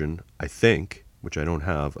version, I think, which I don't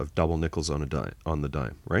have, of Double Nickels on the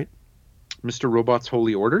Dime, right? Mr. Robot's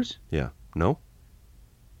Holy Orders? Yeah. No?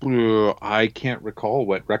 I can't recall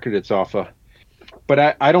what record it's off of.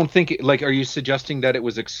 But I don't think, like, are you suggesting that it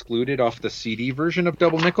was excluded off the CD version of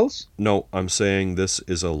Double Nickels? No, I'm saying this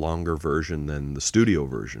is a longer version than the studio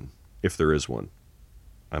version, if there is one.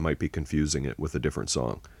 I might be confusing it with a different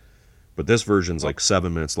song. But this version's like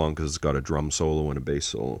 7 minutes long because it's got a drum solo and a bass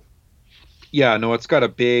solo. Yeah, no, it's got a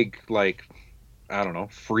big, like, I don't know,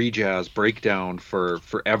 free jazz breakdown for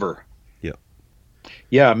forever. Yeah.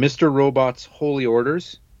 Yeah, Mr. Robot's Holy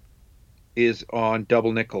Orders is on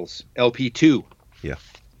Double Nickels, LP2. Yeah.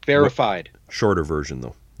 Verified. Shorter version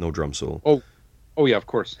though, no drum solo. Oh yeah, of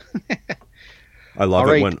course. I love All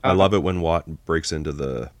it right, when I love it when Watt breaks into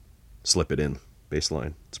the slip it in bass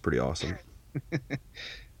line. It's pretty awesome.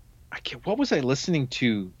 What was I listening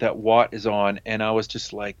to that Watt is on, and I was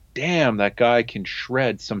just like, damn, that guy can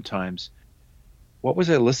shred sometimes. What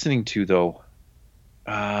was I listening to though?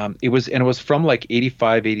 It was from like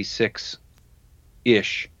 85, 86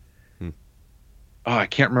 ish. Hmm. Oh, I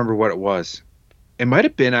can't remember what it was. It might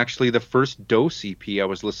have been actually the first Dose EP I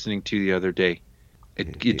was listening to the other day.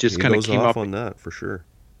 It just He kind of goes came off up. on that for sure.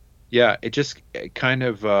 Yeah, it kind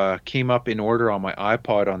of came up in order on my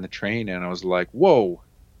iPod on the train, and I was like, whoa.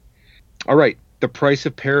 All right, The Price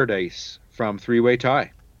of Paradise from Three-Way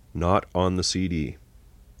Tie. Not on the CD.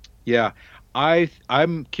 Yeah,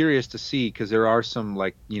 I'm curious to see because there are some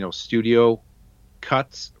like studio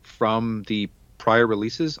cuts from the prior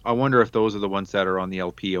releases. I wonder if those are the ones that are on the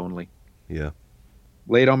LP only. Yeah.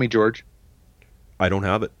 Lay it on me, George. I don't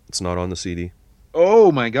have it. It's not on the CD.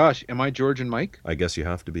 Oh my gosh, am I George and Mike? I guess you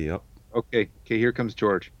have to be up. Okay, here comes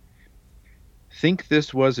George. Think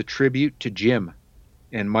this was a tribute to Jim.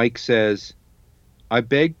 And Mike says, I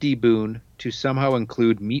begged D. Boone to somehow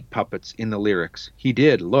include meat puppets in the lyrics. He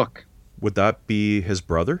did, look. Would that be his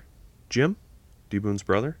brother? Jim? D Boone's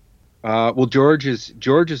brother? Well, George is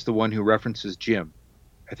the one who references Jim.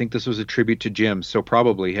 I think this was a tribute to Jim, so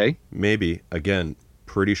probably, hey? Maybe. Again,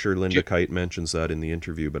 pretty sure Linda Jim, Kite mentions that in the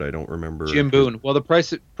interview, but I don't remember Jim his. Boone. Well, the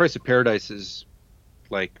price of Paradise is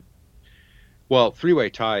like, well, Three-Way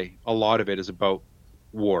Tie, a lot of it is about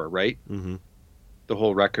war, right? Mm-hmm. The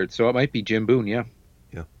whole record. So it might be Jim Boone, yeah.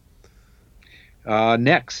 Yeah.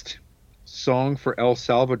 Next, Song for El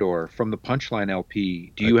Salvador from the Punchline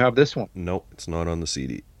LP. Do you have this one? No, it's not on the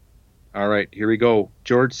CD. All right, here we go.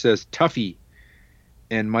 George says Tuffy,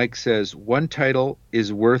 and Mike says one title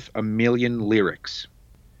is worth a million lyrics.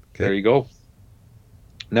 Okay. There you go.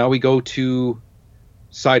 Now we go to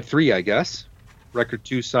side 3, I guess. Record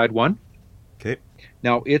 2, side 1. Okay.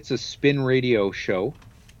 Now it's a spin radio show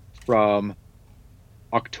from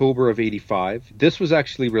October of 85. This was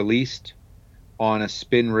actually released on a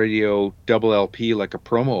spin radio double LP, like a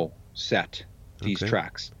promo set, these Okay.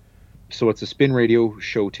 tracks. So it's a spin radio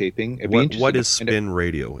show taping. It'd be What interesting is to find out. Spin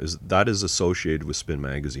Radio? That is associated with Spin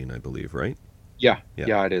Magazine, I believe, right? Yeah,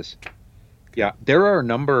 it is. Yeah, there are a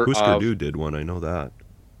number Husker of... Du did one, I know that.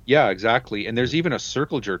 Yeah, exactly. And there's even a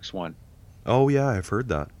Circle Jerks one. Oh, yeah, I've heard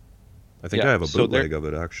that. I think Yeah, I have a so bootleg of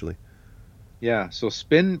it, actually. Yeah, so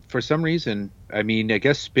Spin, for some reason, I mean, I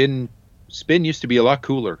guess Spin used to be a lot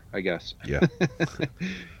cooler, I guess. Yeah.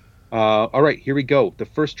 All right, here we go. The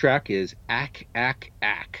first track is Ack, Ack,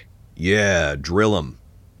 Ack. Yeah, drill 'em.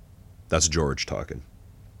 That's George talking.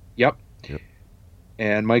 Yep. Yep.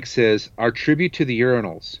 And Mike says, our tribute to the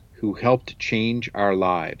urinals who helped change our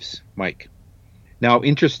lives. Mike. Now,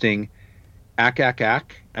 interesting, Ack, Ack,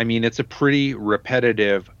 Ack. I mean, it's a pretty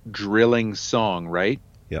repetitive drilling song, right?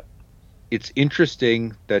 Yep. It's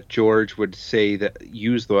interesting that George would say that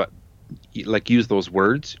use those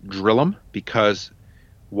words, drill 'em, because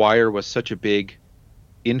Wire was such a big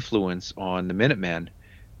influence on the Minutemen.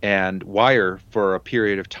 And Wire, for a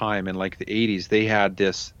period of time in like the 80s, they had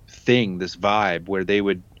this vibe where they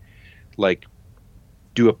would like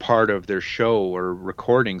do a part of their show or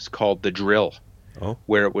recordings called the drill,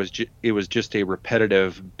 where it was just a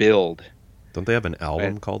repetitive build. Don't they have an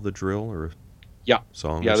album called The Drill or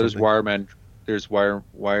song? Yeah, or there's something? there's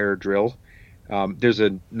Wire Drill. There's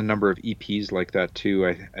a number of EPs like that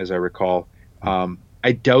too, as I recall.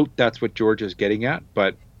 I doubt that's what George is getting at,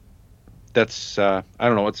 but that's I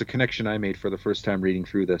don't know. It's a connection I made for the first time reading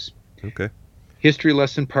through this. Okay. History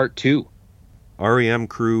lesson part 2. REM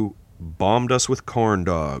crew bombed us with corn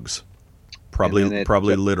dogs. Probably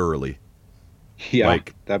literally. Yeah.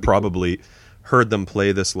 Like, probably heard them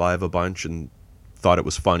play this live a bunch and thought it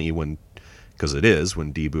was funny because it is,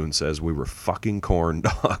 when D. Boone says we were fucking corn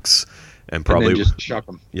dogs. And probably then just chuck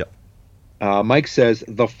them. Yep. Mike says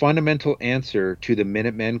the fundamental answer to the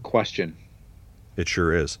Minutemen question. It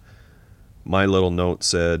sure is. My little note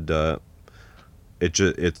said it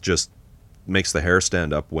just makes the hair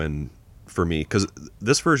stand up for me, because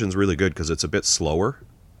this version's really good because it's a bit slower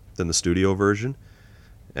than the studio version,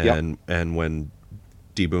 and when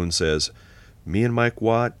D. Boone says, "Me and Mike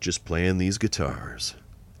Watt just playing these guitars,"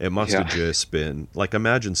 it must have just been like,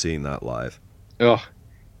 imagine seeing that live. Ugh,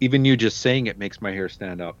 even you just saying it makes my hair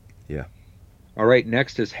stand up. Yeah. All right,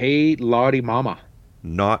 next is Hey Lottie Mama.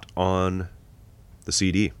 Not on the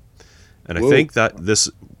CD. And Whoa. I think that this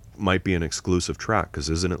might be an exclusive track, because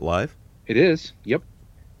isn't it live? It is, yep.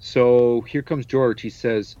 So here comes George. He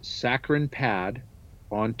says, Saccharine Pad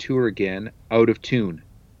on tour again, out of tune.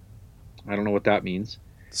 I don't know what that means.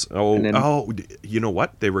 You know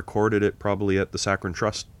what? They recorded it probably at the Saccharine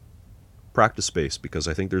Trust practice space, because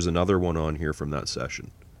I think there's another one on here from that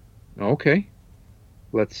session. Okay.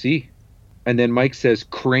 Let's see. And then Mike says,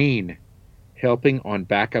 Crane, helping on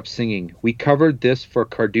backup singing. We covered this for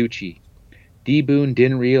Carducci. D. Boone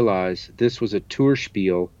didn't realize this was a tour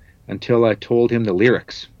spiel until I told him the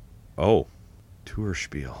lyrics. Oh, tour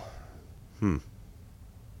spiel.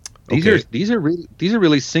 These are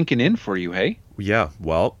really sinking in for you, hey? Yeah,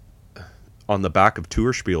 well, on the back of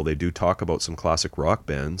tour spiel, they do talk about some classic rock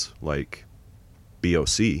bands like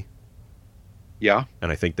BOC. Yeah.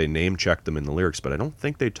 And I think they name-checked them in the lyrics, but I don't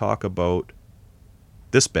think they talk about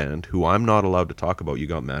this band, who I'm not allowed to talk about. You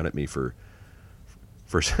got mad at me for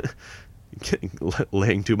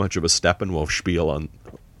laying too much of a Steppenwolf spiel on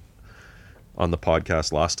the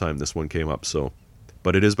podcast last time this one came up. So,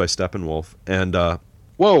 but it is by Steppenwolf, and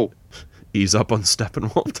whoa, ease up on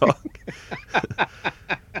Steppenwolf talk.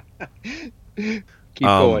 Keep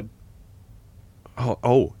going.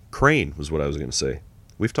 Oh, Crane was what I was going to say.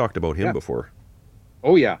 We've talked about him before.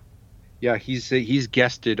 Oh yeah, he's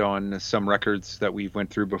guested on some records that we've went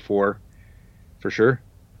through before, for sure.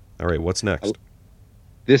 All right, what's next?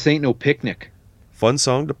 This Ain't No Picnic. Fun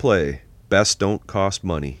song to play. best don't cost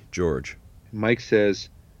money, George. Mike says,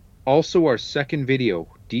 also our second video,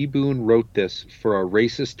 D. Boone wrote this for a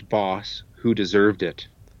racist boss who deserved it.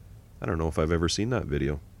 I don't know if I've ever seen that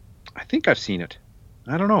video. I think I've seen it.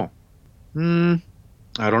 I don't know.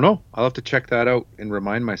 I don't know. I'll have to check that out and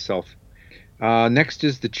remind myself. Next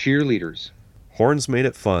is the cheerleaders. Horns made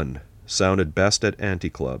it fun. Sounded best at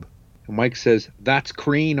Anti-Club. Mike says, that's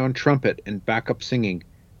Crane on trumpet and backup singing.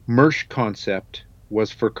 Mersh concept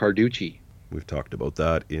was for Carducci. We've talked about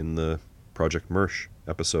that in the Project Mersh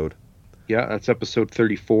episode. Yeah, that's episode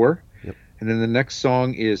 34. Yep. And then the next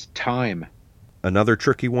song is Time. Another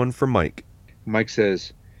tricky one for Mike. Mike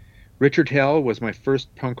says, Richard Hell was my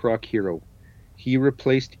first punk rock hero. He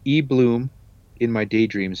replaced E. Bloom in my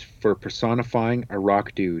daydreams for personifying a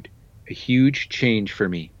rock dude. A huge change for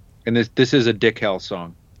me. And this is a Dick Hell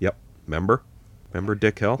song. Yep. Remember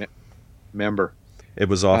Dick Hell? Remember. It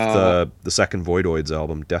was off the second Voidoids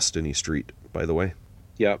album, Destiny Street, by the way.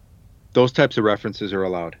 Yep. Those types of references are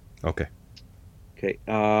allowed. Okay.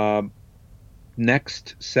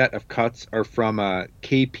 Next set of cuts are from a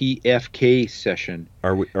KPFK session.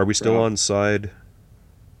 Are we still on side?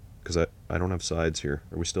 Because I don't have sides here.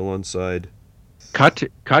 Are we still on side?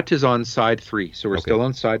 Cut is on side 3, so we're Okay. still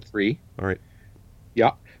on side 3. All right.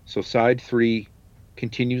 Yeah. So side 3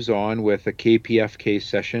 continues on with a KPFK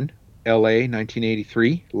session, LA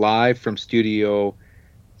 1983, live from Studio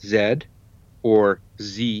Z or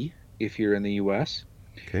Z if you're in the US.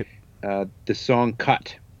 Okay. The song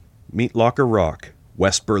Cut. Meat Locker Rock,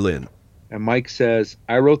 West Berlin. And Mike says,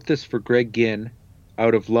 I wrote this for Greg Ginn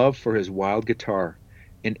out of love for his wild guitar,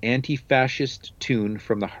 an anti-fascist tune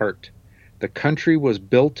from the heart. The country was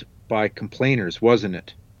built by complainers, wasn't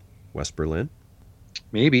it? West Berlin?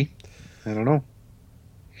 Maybe. I don't know.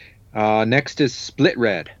 Next is Split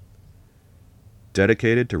Red.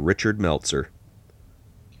 Dedicated to Richard Meltzer.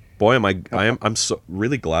 Boy, I'm so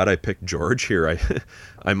really glad I picked George here.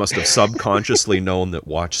 I must have subconsciously known that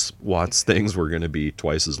Watt's things were going to be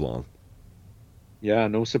twice as long. Yeah,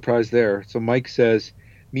 no surprise there. So Mike says,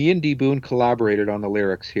 me and D. Boone collaborated on the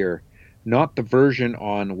lyrics here. Not the version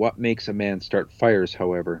on What Makes a Man Start Fires,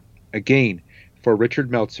 however. Again, for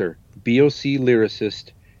Richard Meltzer, BOC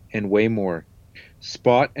lyricist, and way more.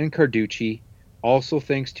 Spot and Carducci, also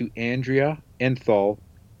thanks to Andrea Enthal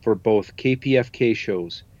for both KPFK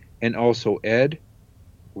shows, and also Ed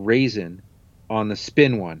Raisin on the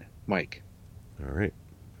Spin one, Mike. All right.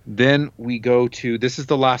 Then we go to, this is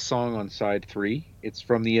the last song on side 3. It's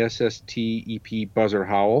from the SST EP Buzzer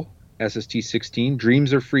Howl, SST 16.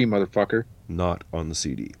 Dreams are free, motherfucker. Not on the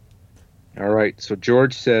CD. All right. So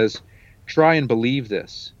George says, try and believe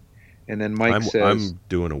this. And then Mike says, I'm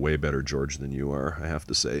doing a way better George than you are, I have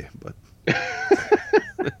to say. But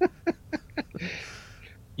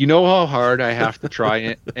you know how hard I have to try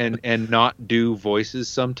it and not do voices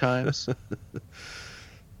sometimes?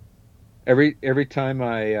 Every time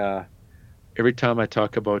I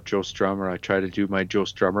talk about Joe Strummer, I try to do my Joe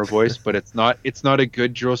Strummer voice, but it's not a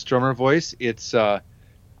good Joe Strummer voice. It's Xander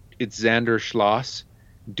Schloss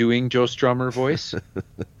doing Joe Strummer voice,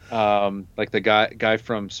 like the guy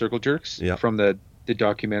from Circle Jerks, yeah. From the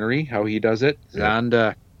documentary, how he does it.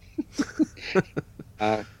 Yeah.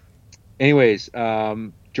 Anyways,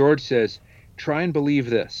 George says, try and believe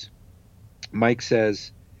this. Mike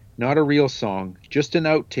says, not a real song, just an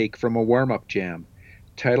outtake from a warm-up jam.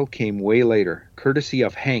 Title came way later, courtesy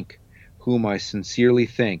of Hank, whom I sincerely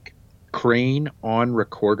thank. Crane on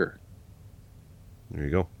recorder. There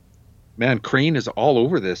you go. Man, Crane is all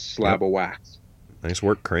over this slab of wax. Nice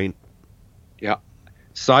work, Crane. Yeah.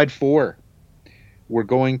 Side 4. We're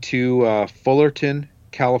going to Fullerton,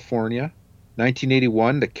 California,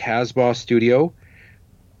 1981, the Casbah Studio.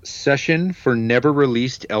 Session for never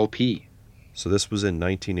released LP. So this was in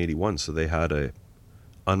 1981, so they had a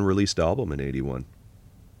unreleased album in 81.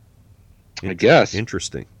 I guess.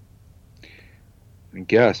 Interesting. I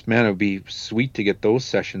guess. Man, it would be sweet to get those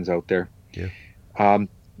sessions out there. Yeah.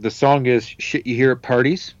 The song is Shit You Hear at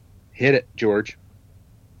Parties. Hit it, George.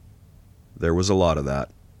 There was a lot of that.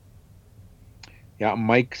 Yeah,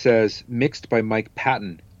 Mike says, mixed by Mike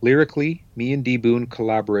Patton. Lyrically, me and D. Boone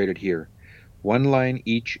collaborated here. One line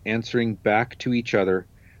each answering back to each other.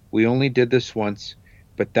 We only did this once,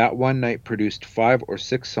 but that one night produced 5 or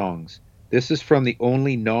 6 songs. This is from the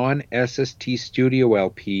only non-SST studio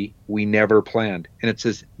LP we never planned. And it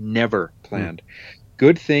says never planned.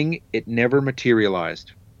 Good thing it never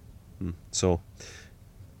materialized. So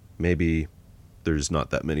maybe there's not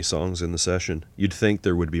that many songs in the session. You'd think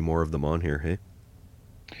there would be more of them on here, hey?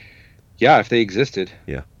 Yeah, if they existed.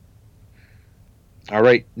 Yeah. All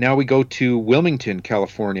right, now we go to Wilmington,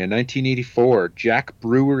 California, 1984, Jack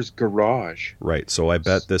Brewer's Garage. Right, so I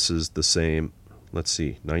bet this is the same. Let's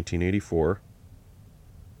see, 1984.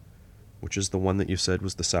 Which is the one that you said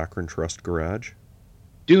was the Saccharin Trust Garage?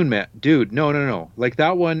 Dude, no. Like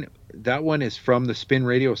that one is from the Spin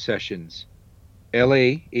Radio Sessions.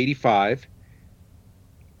 LA, 85.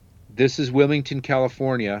 This is Wilmington,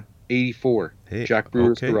 California, 84. Hey, Jack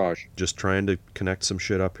Brewer's okay. Garage. Just trying to connect some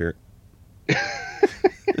shit up here.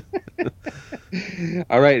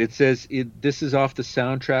 All right, it says this is off the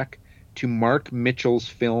soundtrack to Mark Mitchell's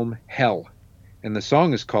film Hell, and the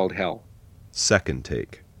song is called Hell. Second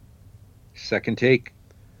take. Second take.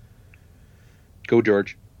 Go,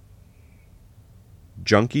 George.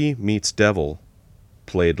 Junkie Meets Devil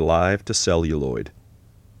played live to celluloid.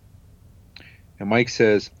 And Mike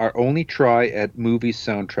says, our only try at movie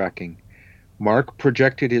soundtracking. Mark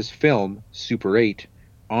projected his film, Super 8,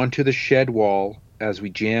 onto the shed wall as we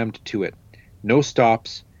jammed to it. No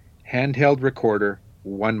stops, handheld recorder,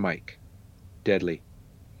 one mic. Deadly.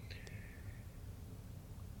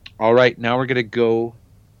 All right, now we're going to go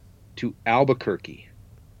to Albuquerque,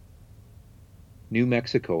 New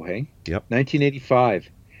Mexico, hey? Yep. 1985,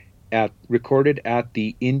 recorded at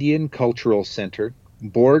the Indian Cultural Center,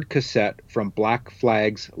 board cassette from Black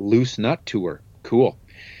Flag's Loose Nut Tour. Cool.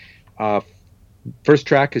 First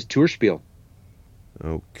track is Tour Spiel.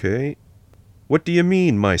 Okay. What do you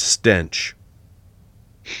mean, my stench?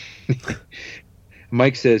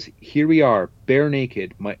 Mike says, here we are, bare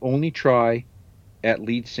naked, my only try at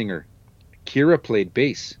lead singer. Kira played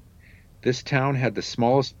bass. This town had the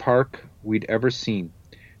smallest park we'd ever seen.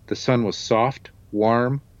 The sun was soft,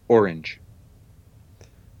 warm, orange.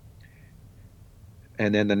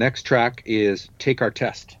 And then the next track is Take Our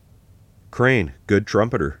Test. Crane, good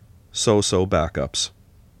trumpeter. So-so backups.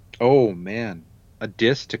 Oh, man. A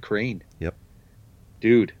diss to Crane. Yep.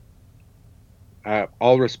 Dude.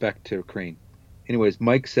 All respect to Crane. Anyways,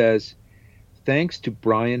 Mike says, thanks to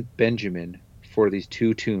Brian Benjamin for these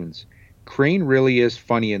two tunes. Crane really is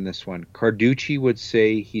funny in this one. Carducci would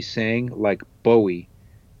say he sang like Bowie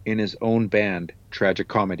in his own band, Tragic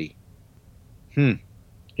Comedy.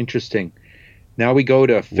 Interesting. Now we go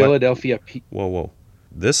to Philadelphia. Whoa.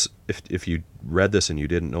 This, if you read this and you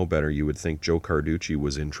didn't know better, you would think Joe Carducci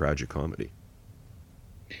was in Tragic Comedy.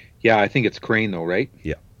 Yeah, I think it's Crane though, right?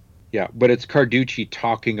 Yeah. Yeah, but it's Carducci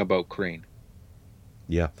talking about Crane.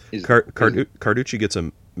 Yeah. Carducci gets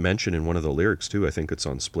a mention in one of the lyrics too. I think it's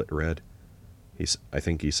on Split Red. I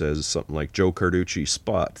think he says something like, Joe Carducci,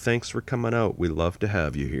 Spot, thanks for coming out. We love to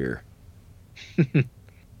have you here.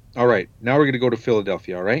 All right, now we're going to go to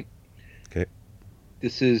Philadelphia, all right? Okay.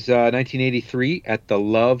 This is 1983 at the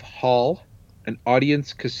Love Hall, an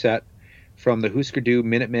audience cassette from the Husker Du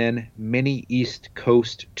Minutemen Mini East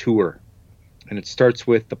Coast Tour. And it starts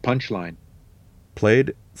with the punchline.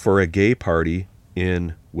 Played for a gay party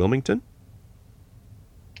in Wilmington?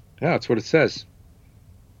 Yeah, that's what it says.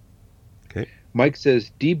 Okay. Mike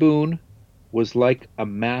says, D. Boone was like a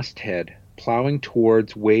masthead plowing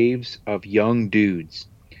towards waves of young dudes.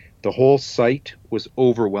 The whole sight was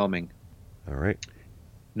overwhelming. All right.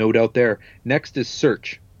 No doubt there. Next is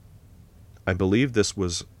Search. I believe this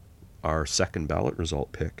was our second ballot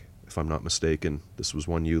result pick, if I'm not mistaken. This was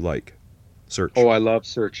one you like. Search. Oh, I love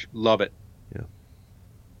Search. Love it. Yeah.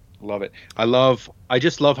 Love it. I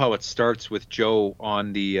just love how it starts with Joe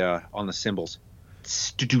on the cymbals.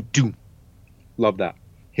 Love that.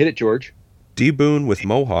 Hit it, George. D. Boone with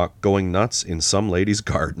Mohawk going nuts in some lady's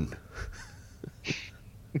garden.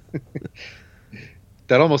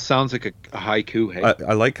 That almost sounds like a haiku, hey?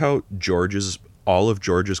 I like how all of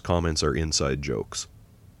George's comments are inside jokes.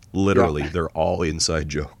 Literally, They're all inside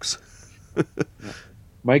jokes.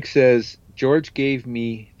 Mike says, George gave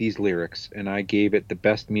me these lyrics, and I gave it the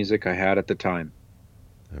best music I had at the time.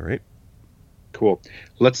 All right. Cool.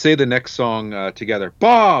 Let's say the next song together.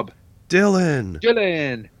 Bob!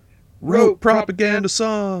 Dylan wrote propaganda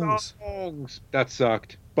songs. That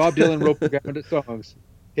sucked. Bob Dylan wrote propaganda songs.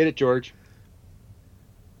 Hit it, George.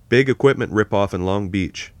 Big equipment ripoff in Long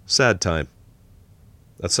Beach. Sad time.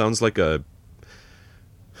 That sounds like a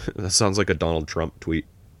Donald Trump tweet.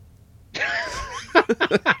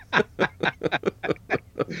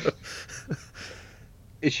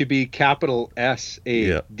 It should be capital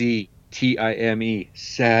SADTIME.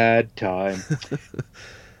 Sad time.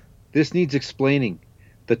 This needs explaining.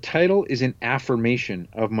 The title is an affirmation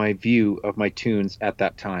of my view of my tunes at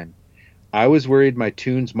that time. I was worried my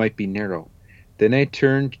tunes might be narrow. Then I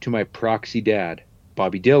turned to my proxy dad,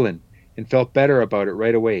 Bobby Dylan, and felt better about it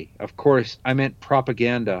right away. Of course, I meant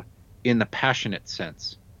propaganda in the passionate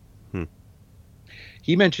sense.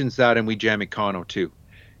 He mentions that in We Jam Econo too.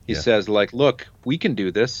 He Yeah. says, like, look, we can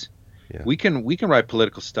do this. Yeah. We can write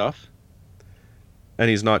political stuff. And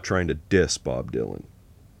he's not trying to diss Bob Dylan.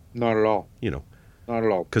 Not at all. You know, Not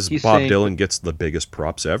at all. because He's Bob saying, Dylan gets the biggest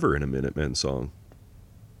props ever in a Minutemen song.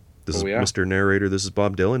 This is yeah. Mr. Narrator, this is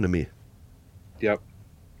Bob Dylan to me. Yep.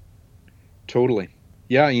 Totally.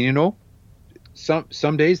 Yeah, you know,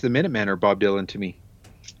 some days the Minutemen are Bob Dylan to me.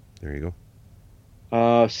 There you go.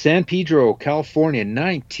 San Pedro, California,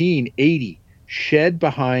 1980. Shed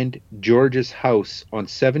behind George's house on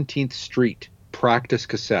 17th Street. Practice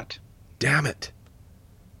cassette. Damn it.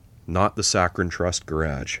 Not the Saccharin Trust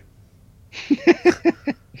garage.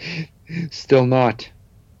 Still not.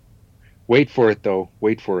 Wait for it, though.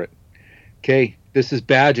 Wait for it. Okay, this is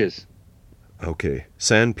Badges. Okay.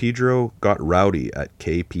 San Pedro got rowdy at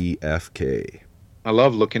KPFK. I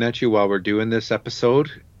love looking at you while we're doing this episode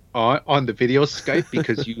on the video Skype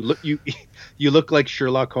because you look like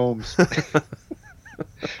Sherlock Holmes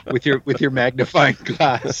with your magnifying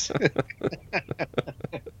glass.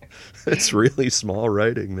 It's really small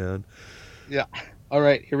writing, man. Yeah. All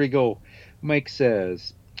right, here we go. Mike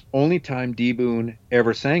says, only time D. Boone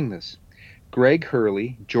ever sang this. Greg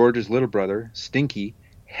Hurley, George's little brother, Stinky,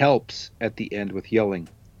 helps at the end with yelling.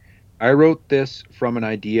 I wrote this from an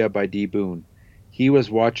idea by D. Boone. He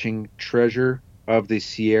was watching Treasure of the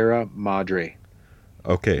Sierra Madre.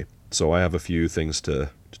 Okay, so I have a few things to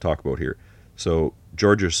talk about here. So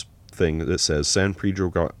George's thing that says San Pedro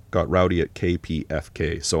got rowdy at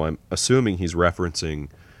KPFK. So I'm assuming he's referencing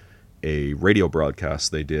a radio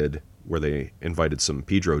broadcast they did where they invited some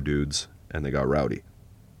Pedro dudes and they got rowdy.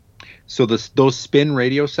 So those spin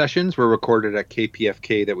radio sessions were recorded at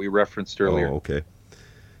KPFK that we referenced earlier. Oh, okay.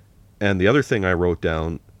 And the other thing I wrote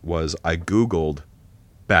down was I Googled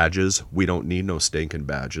badges. We don't need no stinking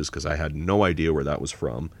badges because I had no idea where that was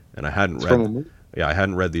from. And I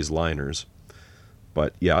hadn't read these liners.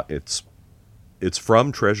 But yeah, it's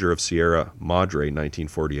from Treasure of Sierra Madre,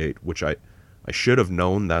 1948, which I should have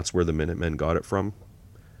known that's where the Minutemen got it from.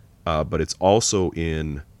 But it's also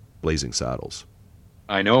in Blazing Saddles.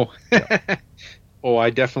 I know. Yeah. Oh, I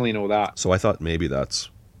definitely know that. So I thought maybe that's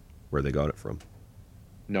where they got it from.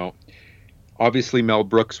 No. Obviously, Mel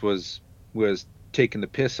Brooks was taking the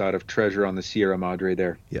piss out of Treasure on the Sierra Madre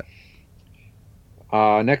there. Yeah.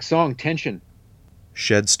 Next song, Tension.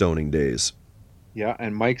 Shed Stoning Days. Yeah,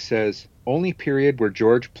 and Mike says, only period where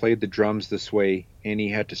George played the drums this way and he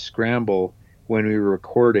had to scramble when we were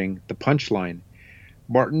recording the punchline.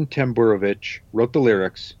 Martin Tamburovich wrote the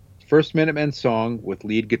lyrics. First Minutemen song with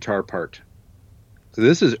lead guitar part. So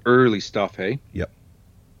this is early stuff, hey? Yep.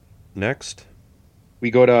 Next. We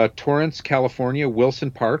go to Torrance, California,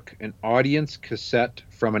 Wilson Park, an audience cassette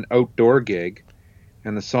from an outdoor gig.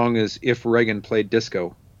 And the song is If Reagan Played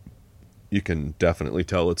Disco. You can definitely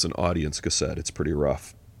tell it's an audience cassette. It's pretty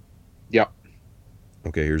rough. Yep.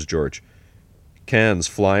 Okay, here's George. Cans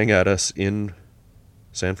flying at us in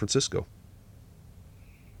San Francisco.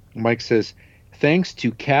 Mike says, thanks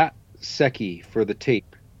to Kat Secchi for the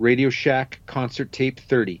tape. Radio Shack concert tape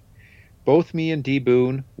 30. Both me and D.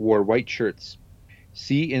 Boone wore white shirts.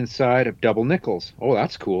 See inside of Double Nickels. Oh,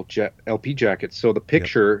 that's cool. LP jackets. So the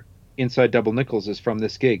picture inside Double Nickels is from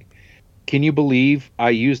this gig. Can you believe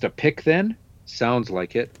I used a pick then? Sounds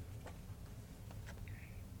like it.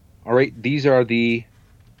 All right, these are the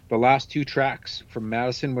last two tracks from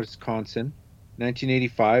Madison, Wisconsin,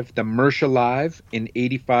 1985. The Mersha Live in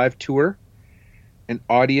 85 tour. An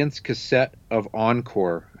audience cassette of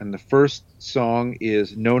Encore. And the first song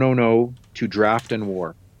is No, No, No to Draft and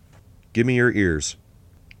War. Give me your ears.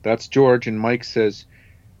 That's George, and Mike says,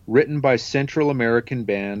 written by Central American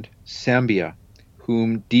band Sambia,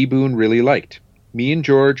 whom D. Boone really liked. Me and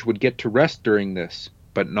George would get to rest during this,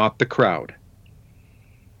 but not the crowd.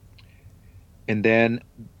 And then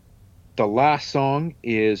the last song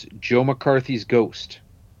is Joe McCarthy's Ghost.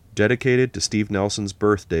 Dedicated to Steve Nelson's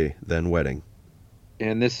birthday, then wedding.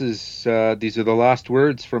 And this is these are the last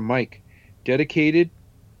words from Mike. Dedicated.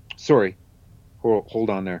 Sorry, hold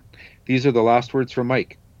on there. These are the last words from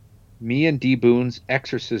Mike. Me and D. Boone's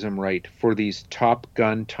exorcism rite for these Top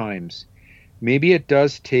Gun times. Maybe it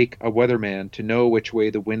does take a weatherman to know which way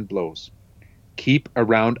the wind blows. Keep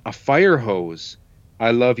around a fire hose. I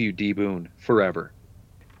love you, D. Boone, forever.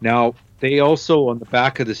 Now, they also, on the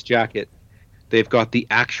back of this jacket, they've got the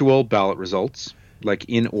actual ballot results, like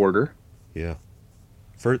in order. Yeah.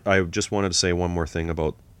 First, I just wanted to say one more thing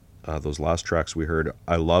about those last tracks we heard.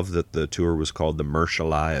 I love that the tour was called the Mersha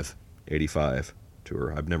Live 85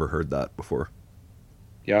 tour. I've never heard that before.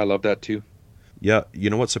 Yeah, I love that too. Yeah, you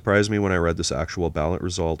know what surprised me when I read this actual ballot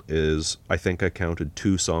result is I think I counted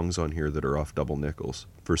 2 songs on here that are off double nickels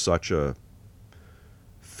for such a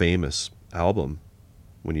famous album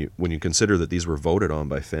when you consider that these were voted on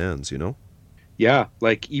by fans, you know? Yeah,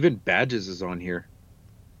 like even Badges is on here.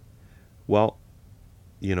 Well,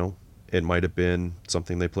 you know, it might have been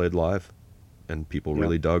something they played live and people Yeah.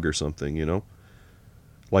 really dug or something, you know?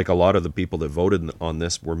 Like a lot of the people that voted on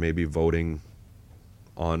this were maybe voting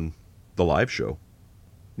on the live show,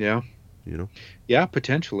 Yeah. you know? Yeah,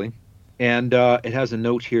 potentially. And it has a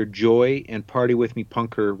note here: Joy and Party With Me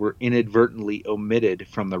Punker were inadvertently omitted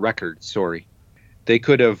from the record. Sorry. They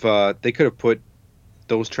could have put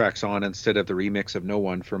those tracks on instead of the remix of No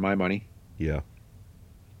One for my money. Yeah.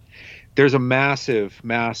 There's a massive,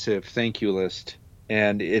 massive thank you list,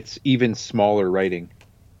 and it's even smaller writing.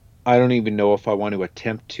 I don't even know if I want to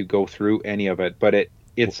attempt to go through any of it, but Well,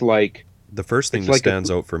 it's like the first thing it's that like a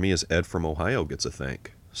stands out for me is Ed from Ohio gets a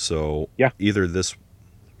thank. So yeah. either this,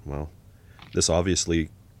 well, this obviously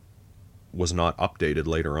was not updated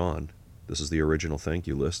later on. This is the original thank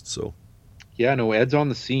you list, so Yeah, no, Ed's on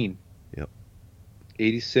the scene. yep.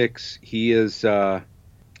 86. He is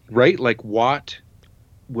right like Watt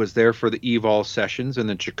was there for the Evol sessions and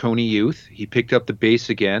the Chaconi Youth. He picked up the bass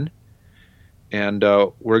again, and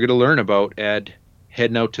we're going to learn about Ed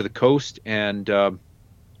heading out to the coast and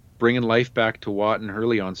bringing life back to Watt and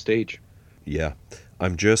Hurley on stage. Yeah.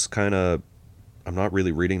 I'm just kind of I'm not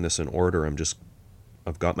really reading this in order.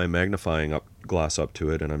 I've got my magnifying up glass up to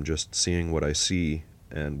it and I'm just seeing what I see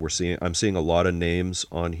and I'm seeing a lot of names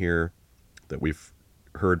on here that we've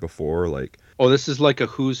heard before like Oh, this is like a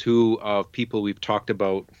who's who of people we've talked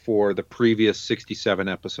about for the previous 67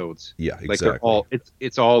 episodes. yeah, Like they're exactly. all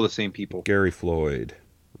it's all the same people. Gary Floyd,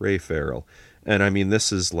 Ray Farrell. And I mean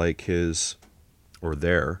this is like his or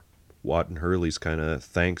their Watt and Hurley's kind of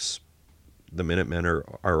thanks the Minutemen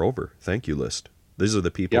are over. Thank you list. These are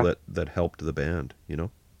the people Yeah. that helped the band, you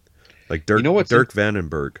know? Like You know what's in, Dirk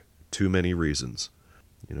Vandenberg, Too Many Reasons,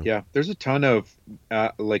 you know? yeah, there's a ton of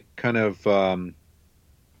like kind of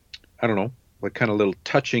I don't know, like kind of little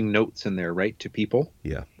touching notes in there, right, to people.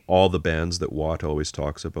 Yeah. All the bands that Watt always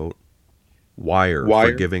talks about. Wire for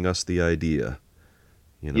Wire. giving us the idea,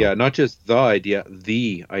 you know? Yeah, not just the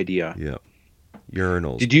idea. Yeah.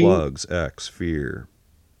 Urinals, Did you Plugs, X, Fear.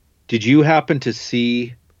 did you happen to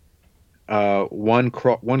see one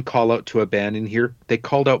call out to a band in here? They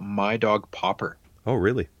called out My Dog Popper. Oh,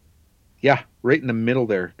 really? Yeah, right in the middle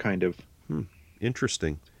there, kind of Hmm.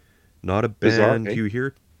 Interesting. Not a bizarre, band eh? you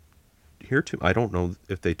hear too. I don't know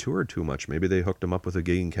if they toured too much. Maybe they hooked them up with a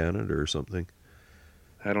gig in Canada or something.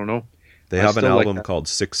 I don't know. They I have an still like album that. called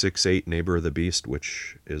 668 Neighbor of the Beast,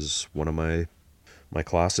 which is one of my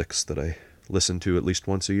classics that I listen to at least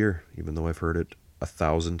once a year, even though I've heard it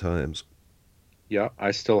 1,000 times. Yeah,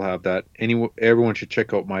 I still have that. Everyone should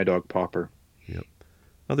check out My Dog Popper. Yep.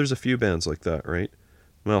 Now there's a few bands like that, right?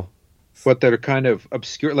 Well, But they're kind of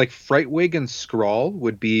obscure. Like Frightwig and Scrawl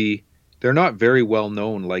would be. They're not very well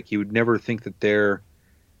known. Like you would never think that they're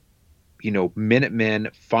Minutemen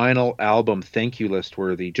final album thank you list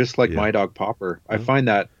worthy. Just like yeah. My Dog Popper. I Well, find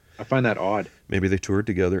that I find that odd. maybe they toured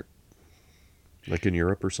together, like in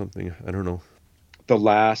Europe or something. I don't know. The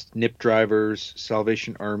Last, Nip Drivers,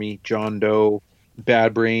 Salvation Army, John Doe,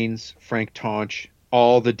 Bad Brains, Frank Tonch,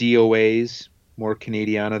 all the DOAs, more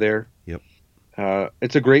Canadiana there. Yep.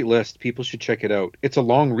 It's a great list. People should check it out. It's a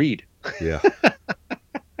long read. Yeah.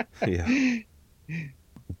 Yeah.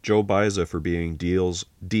 Joe Biza for being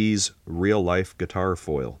Dee's real life guitar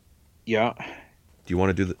foil. Yeah. Do you want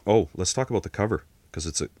to do the? Oh, let's talk about the cover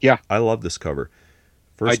because Yeah. I love this cover.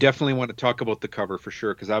 I First, definitely want to talk about the cover for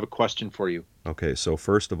sure because I have a question for you. okay, so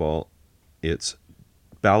first of all, it's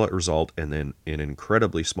ballot result and then in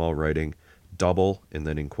incredibly small writing, double and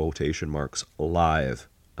then in quotation marks live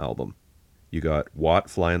album. You got Watt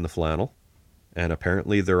flying the flannel, and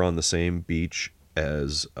apparently they're on the same beach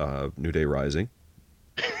as New Day Rising.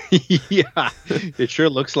 Yeah. It sure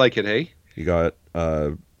looks like it, hey? You got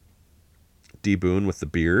D Boone with the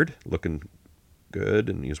beard looking good,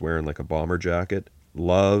 and he's wearing like a bomber jacket.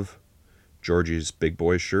 Love Georgie's big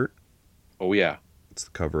boy shirt. Oh yeah. It's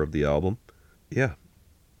the cover of the album. Yeah.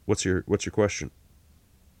 What's your question?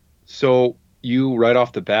 So you right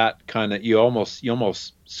off the bat kind of you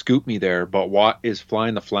almost scoop me there, but Watt is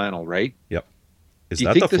flying the flannel, right? Yep. Do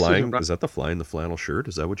you think this is Is that the flying the flannel shirt?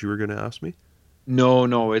 Is that what you were going to ask me?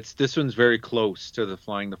 No, it's this one's very close to the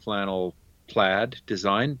flying the flannel plaid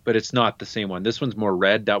design, but it's not the same one. This one's more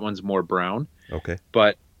red, that one's more brown. Okay.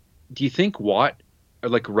 But do you think Watt,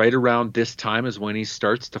 like right around this time, is when he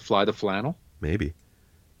starts to fly the flannel? Maybe.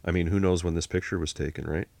 I mean, who knows when this picture was taken,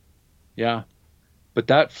 right? Yeah. But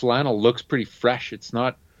that flannel looks pretty fresh. It's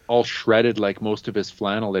not all shredded like most of his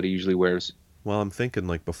flannel that he usually wears. Well, I'm thinking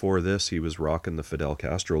like before this, he was rocking the Fidel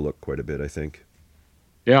Castro look quite a bit, I think.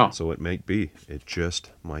 Yeah. So it might be. It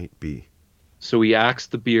just might be. So he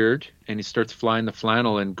axed the beard and he starts flying the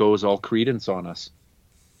flannel and goes all credence on us.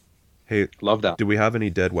 Hey, Love that. do we have any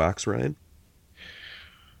dead wax, Ryan?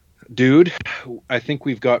 Dude, I think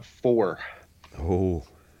we've got 4. Oh,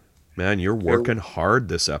 man, you're working hard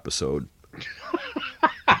this episode.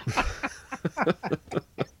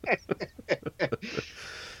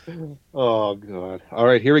 Oh, God. All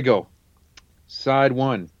right, here we go. Side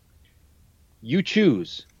 1. You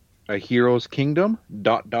choose a hero's kingdom, ...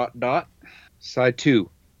 Side 2.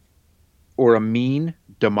 Or a mean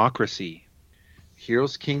democracy.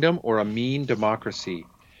 Hero's kingdom or a mean democracy.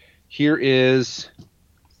 Here is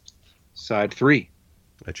side 3.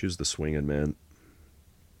 I choose the swinging, man.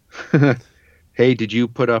 Hey, did you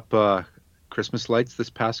put up Christmas lights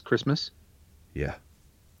this past Christmas? Yeah.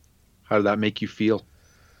 How did that make you feel?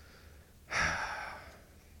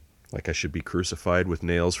 Like I should be crucified with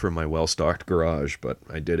nails from my well-stocked garage, but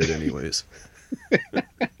I did it anyways.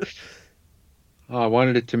 Oh, I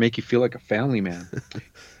wanted it to make you feel like a family man.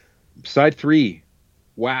 Side 3,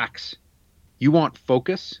 wax. You want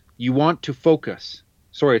focus? You want to focus.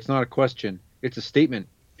 Sorry, it's not a question. It's a statement.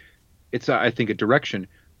 It's, I think, a direction.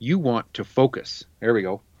 You want to focus. There we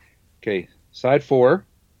go. Okay, side 4.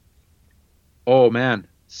 Oh, man,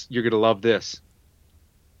 you're going to love this.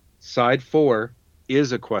 Side 4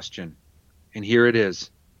 is a question. And here it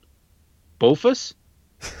is. Bofus?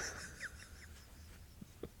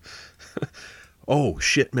 Oh,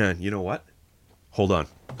 shit, man. You know what? Hold on.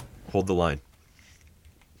 Hold the line.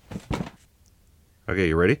 Okay,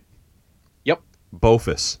 you ready? Yep.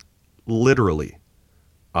 Bofus. Literally.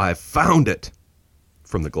 I found it.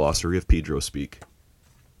 From the glossary of Pedro speak.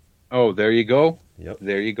 Oh, there you go. Yep.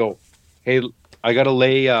 There you go. Hey, I got to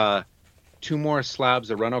lay 2 more slabs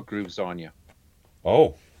of runout grooves on you.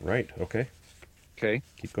 Oh, right. Okay. Okay.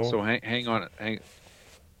 Keep going. So hang on.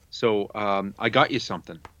 So I got you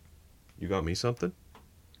something. You got me something?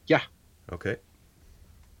 Yeah. Okay.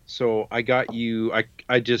 So I got you.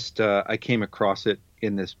 I just I came across it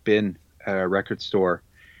in this bin at a record store.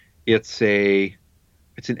 It's an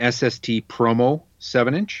SST promo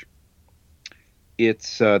 7-inch.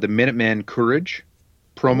 It's the Minutemen Courage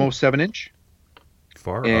promo 7-inch.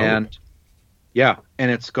 Far and out. Yeah,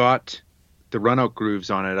 and it's got the runout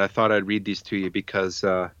grooves on it. I thought I'd read these to you because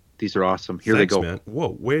these are awesome. Here Thanks, they go. Man.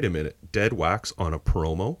 Whoa, wait a minute. Dead wax on a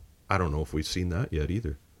promo? I don't know if we've seen that yet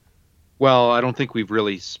either. Well, I don't think we've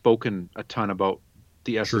really spoken a ton about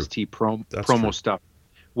the SST promo true. stuff.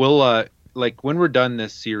 We'll like when we're done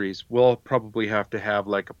this series, we'll probably have to have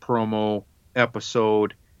like a promo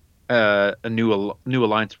episode, a new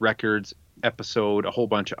Alliance Records episode, a whole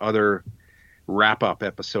bunch of other wrap-up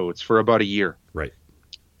episodes for about a year. Right.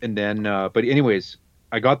 And then, but anyways,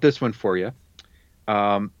 I got this one for you,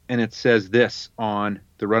 and it says this on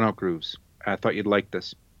the runout grooves. I thought you'd like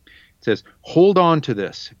this. It says, "Hold on to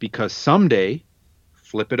this because someday,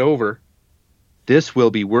 flip it over, this will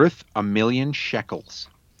be worth 1,000,000 shekels."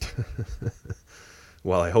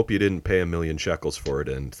 Well, I hope you didn't pay 1,000,000 shekels for it,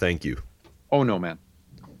 and thank you. Oh no, man.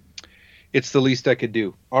 It's the least I could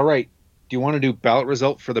do. All right. Do you want to do ballot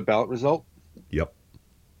result for the ballot result? Yep.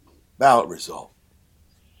 Ballot result.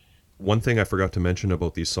 One thing I forgot to mention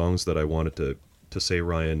about these songs that I wanted to say,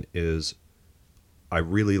 Ryan, is I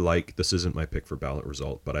really like, this isn't my pick for ballot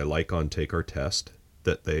result, but I like on Take Our Test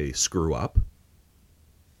that they screw up.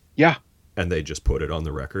 Yeah. And they just put it on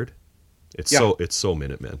the record. It's so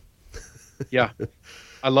Minutemen. Yeah.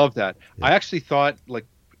 I love that. Yeah. I actually thought, like,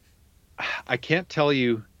 I can't tell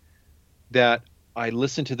you that I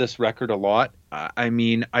listened to this record a lot. I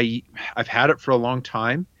mean, I've had it for a long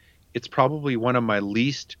time. It's probably one of my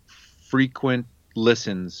least frequent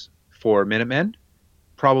listens for Minutemen.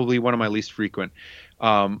 Probably one of my least frequent.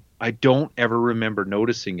 I don't ever remember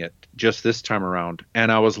noticing it just this time around.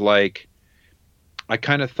 And I was like, I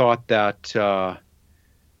kind of thought that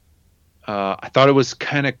I thought it was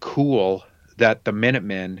kind of cool that the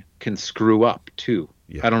Minutemen can screw up too.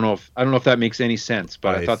 Yeah. I don't know if that makes any sense,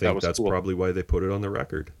 but I thought that was that's cool. probably why they put it on the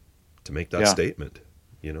record, to make that statement,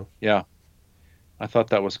 you know? Yeah. I thought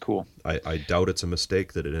that was cool. I doubt it's a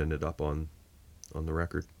mistake that it ended up on the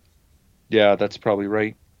record. Yeah, that's probably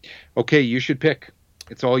right. Okay, you should pick.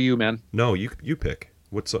 It's all you, man. No, you pick.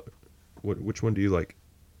 Which one do you like?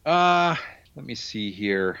 Let me see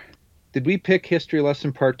here. Did we pick History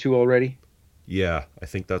Lesson Part 2 already? Yeah, I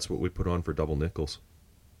think that's what we put on for Double Nickels.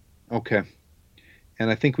 Okay. And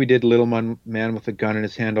I think we did Little Man with a Gun in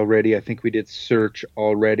His Hand already. I think we did Search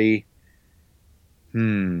already.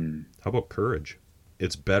 How about Courage?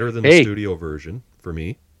 It's better than the Hey, studio version for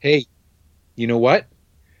me. hey, you know what?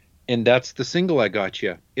 And that's the single I got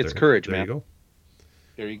you. It's Courage, There you man. go.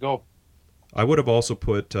 There you go. I would have also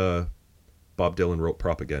put Bob Dylan wrote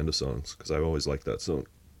propaganda songs because I always liked that song.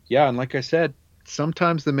 Yeah, and like I said,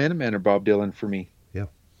 sometimes the Minutemen are Bob Dylan for me. Yeah.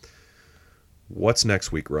 What's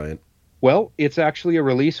next week, Ryan? Well, it's actually a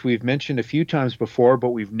release we've mentioned a few times before,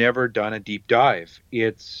 but we've never done a deep dive.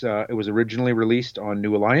 It was originally released on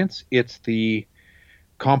New Alliance. It's the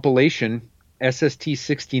compilation SST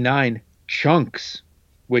 69 Chunks,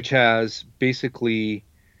 which has basically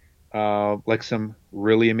like some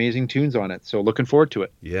really amazing tunes on it. So looking forward to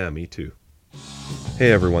it. Yeah, me too.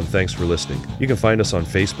 Hey everyone, thanks for listening. You can find us on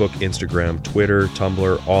Facebook, Instagram, Twitter,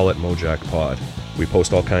 Tumblr, all at MojackPod. We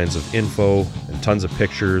post all kinds of info and tons of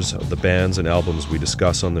pictures of the bands and albums we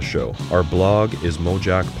discuss on the show. Our blog is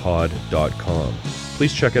mojackpod.com.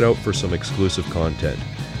 Please check it out for some exclusive content.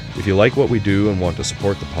 If you like what we do and want to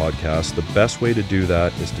support the podcast, the best way to do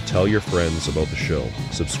that is to tell your friends about the show.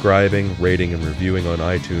 Subscribing, rating, and reviewing on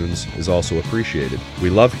iTunes is also appreciated. We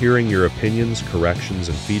love hearing your opinions, corrections,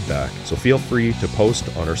 and feedback, so feel free to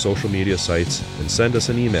post on our social media sites and send us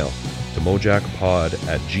an email to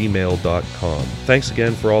mojackpod@gmail.com. Thanks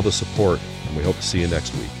again for all the support, and we hope to see you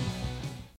next week.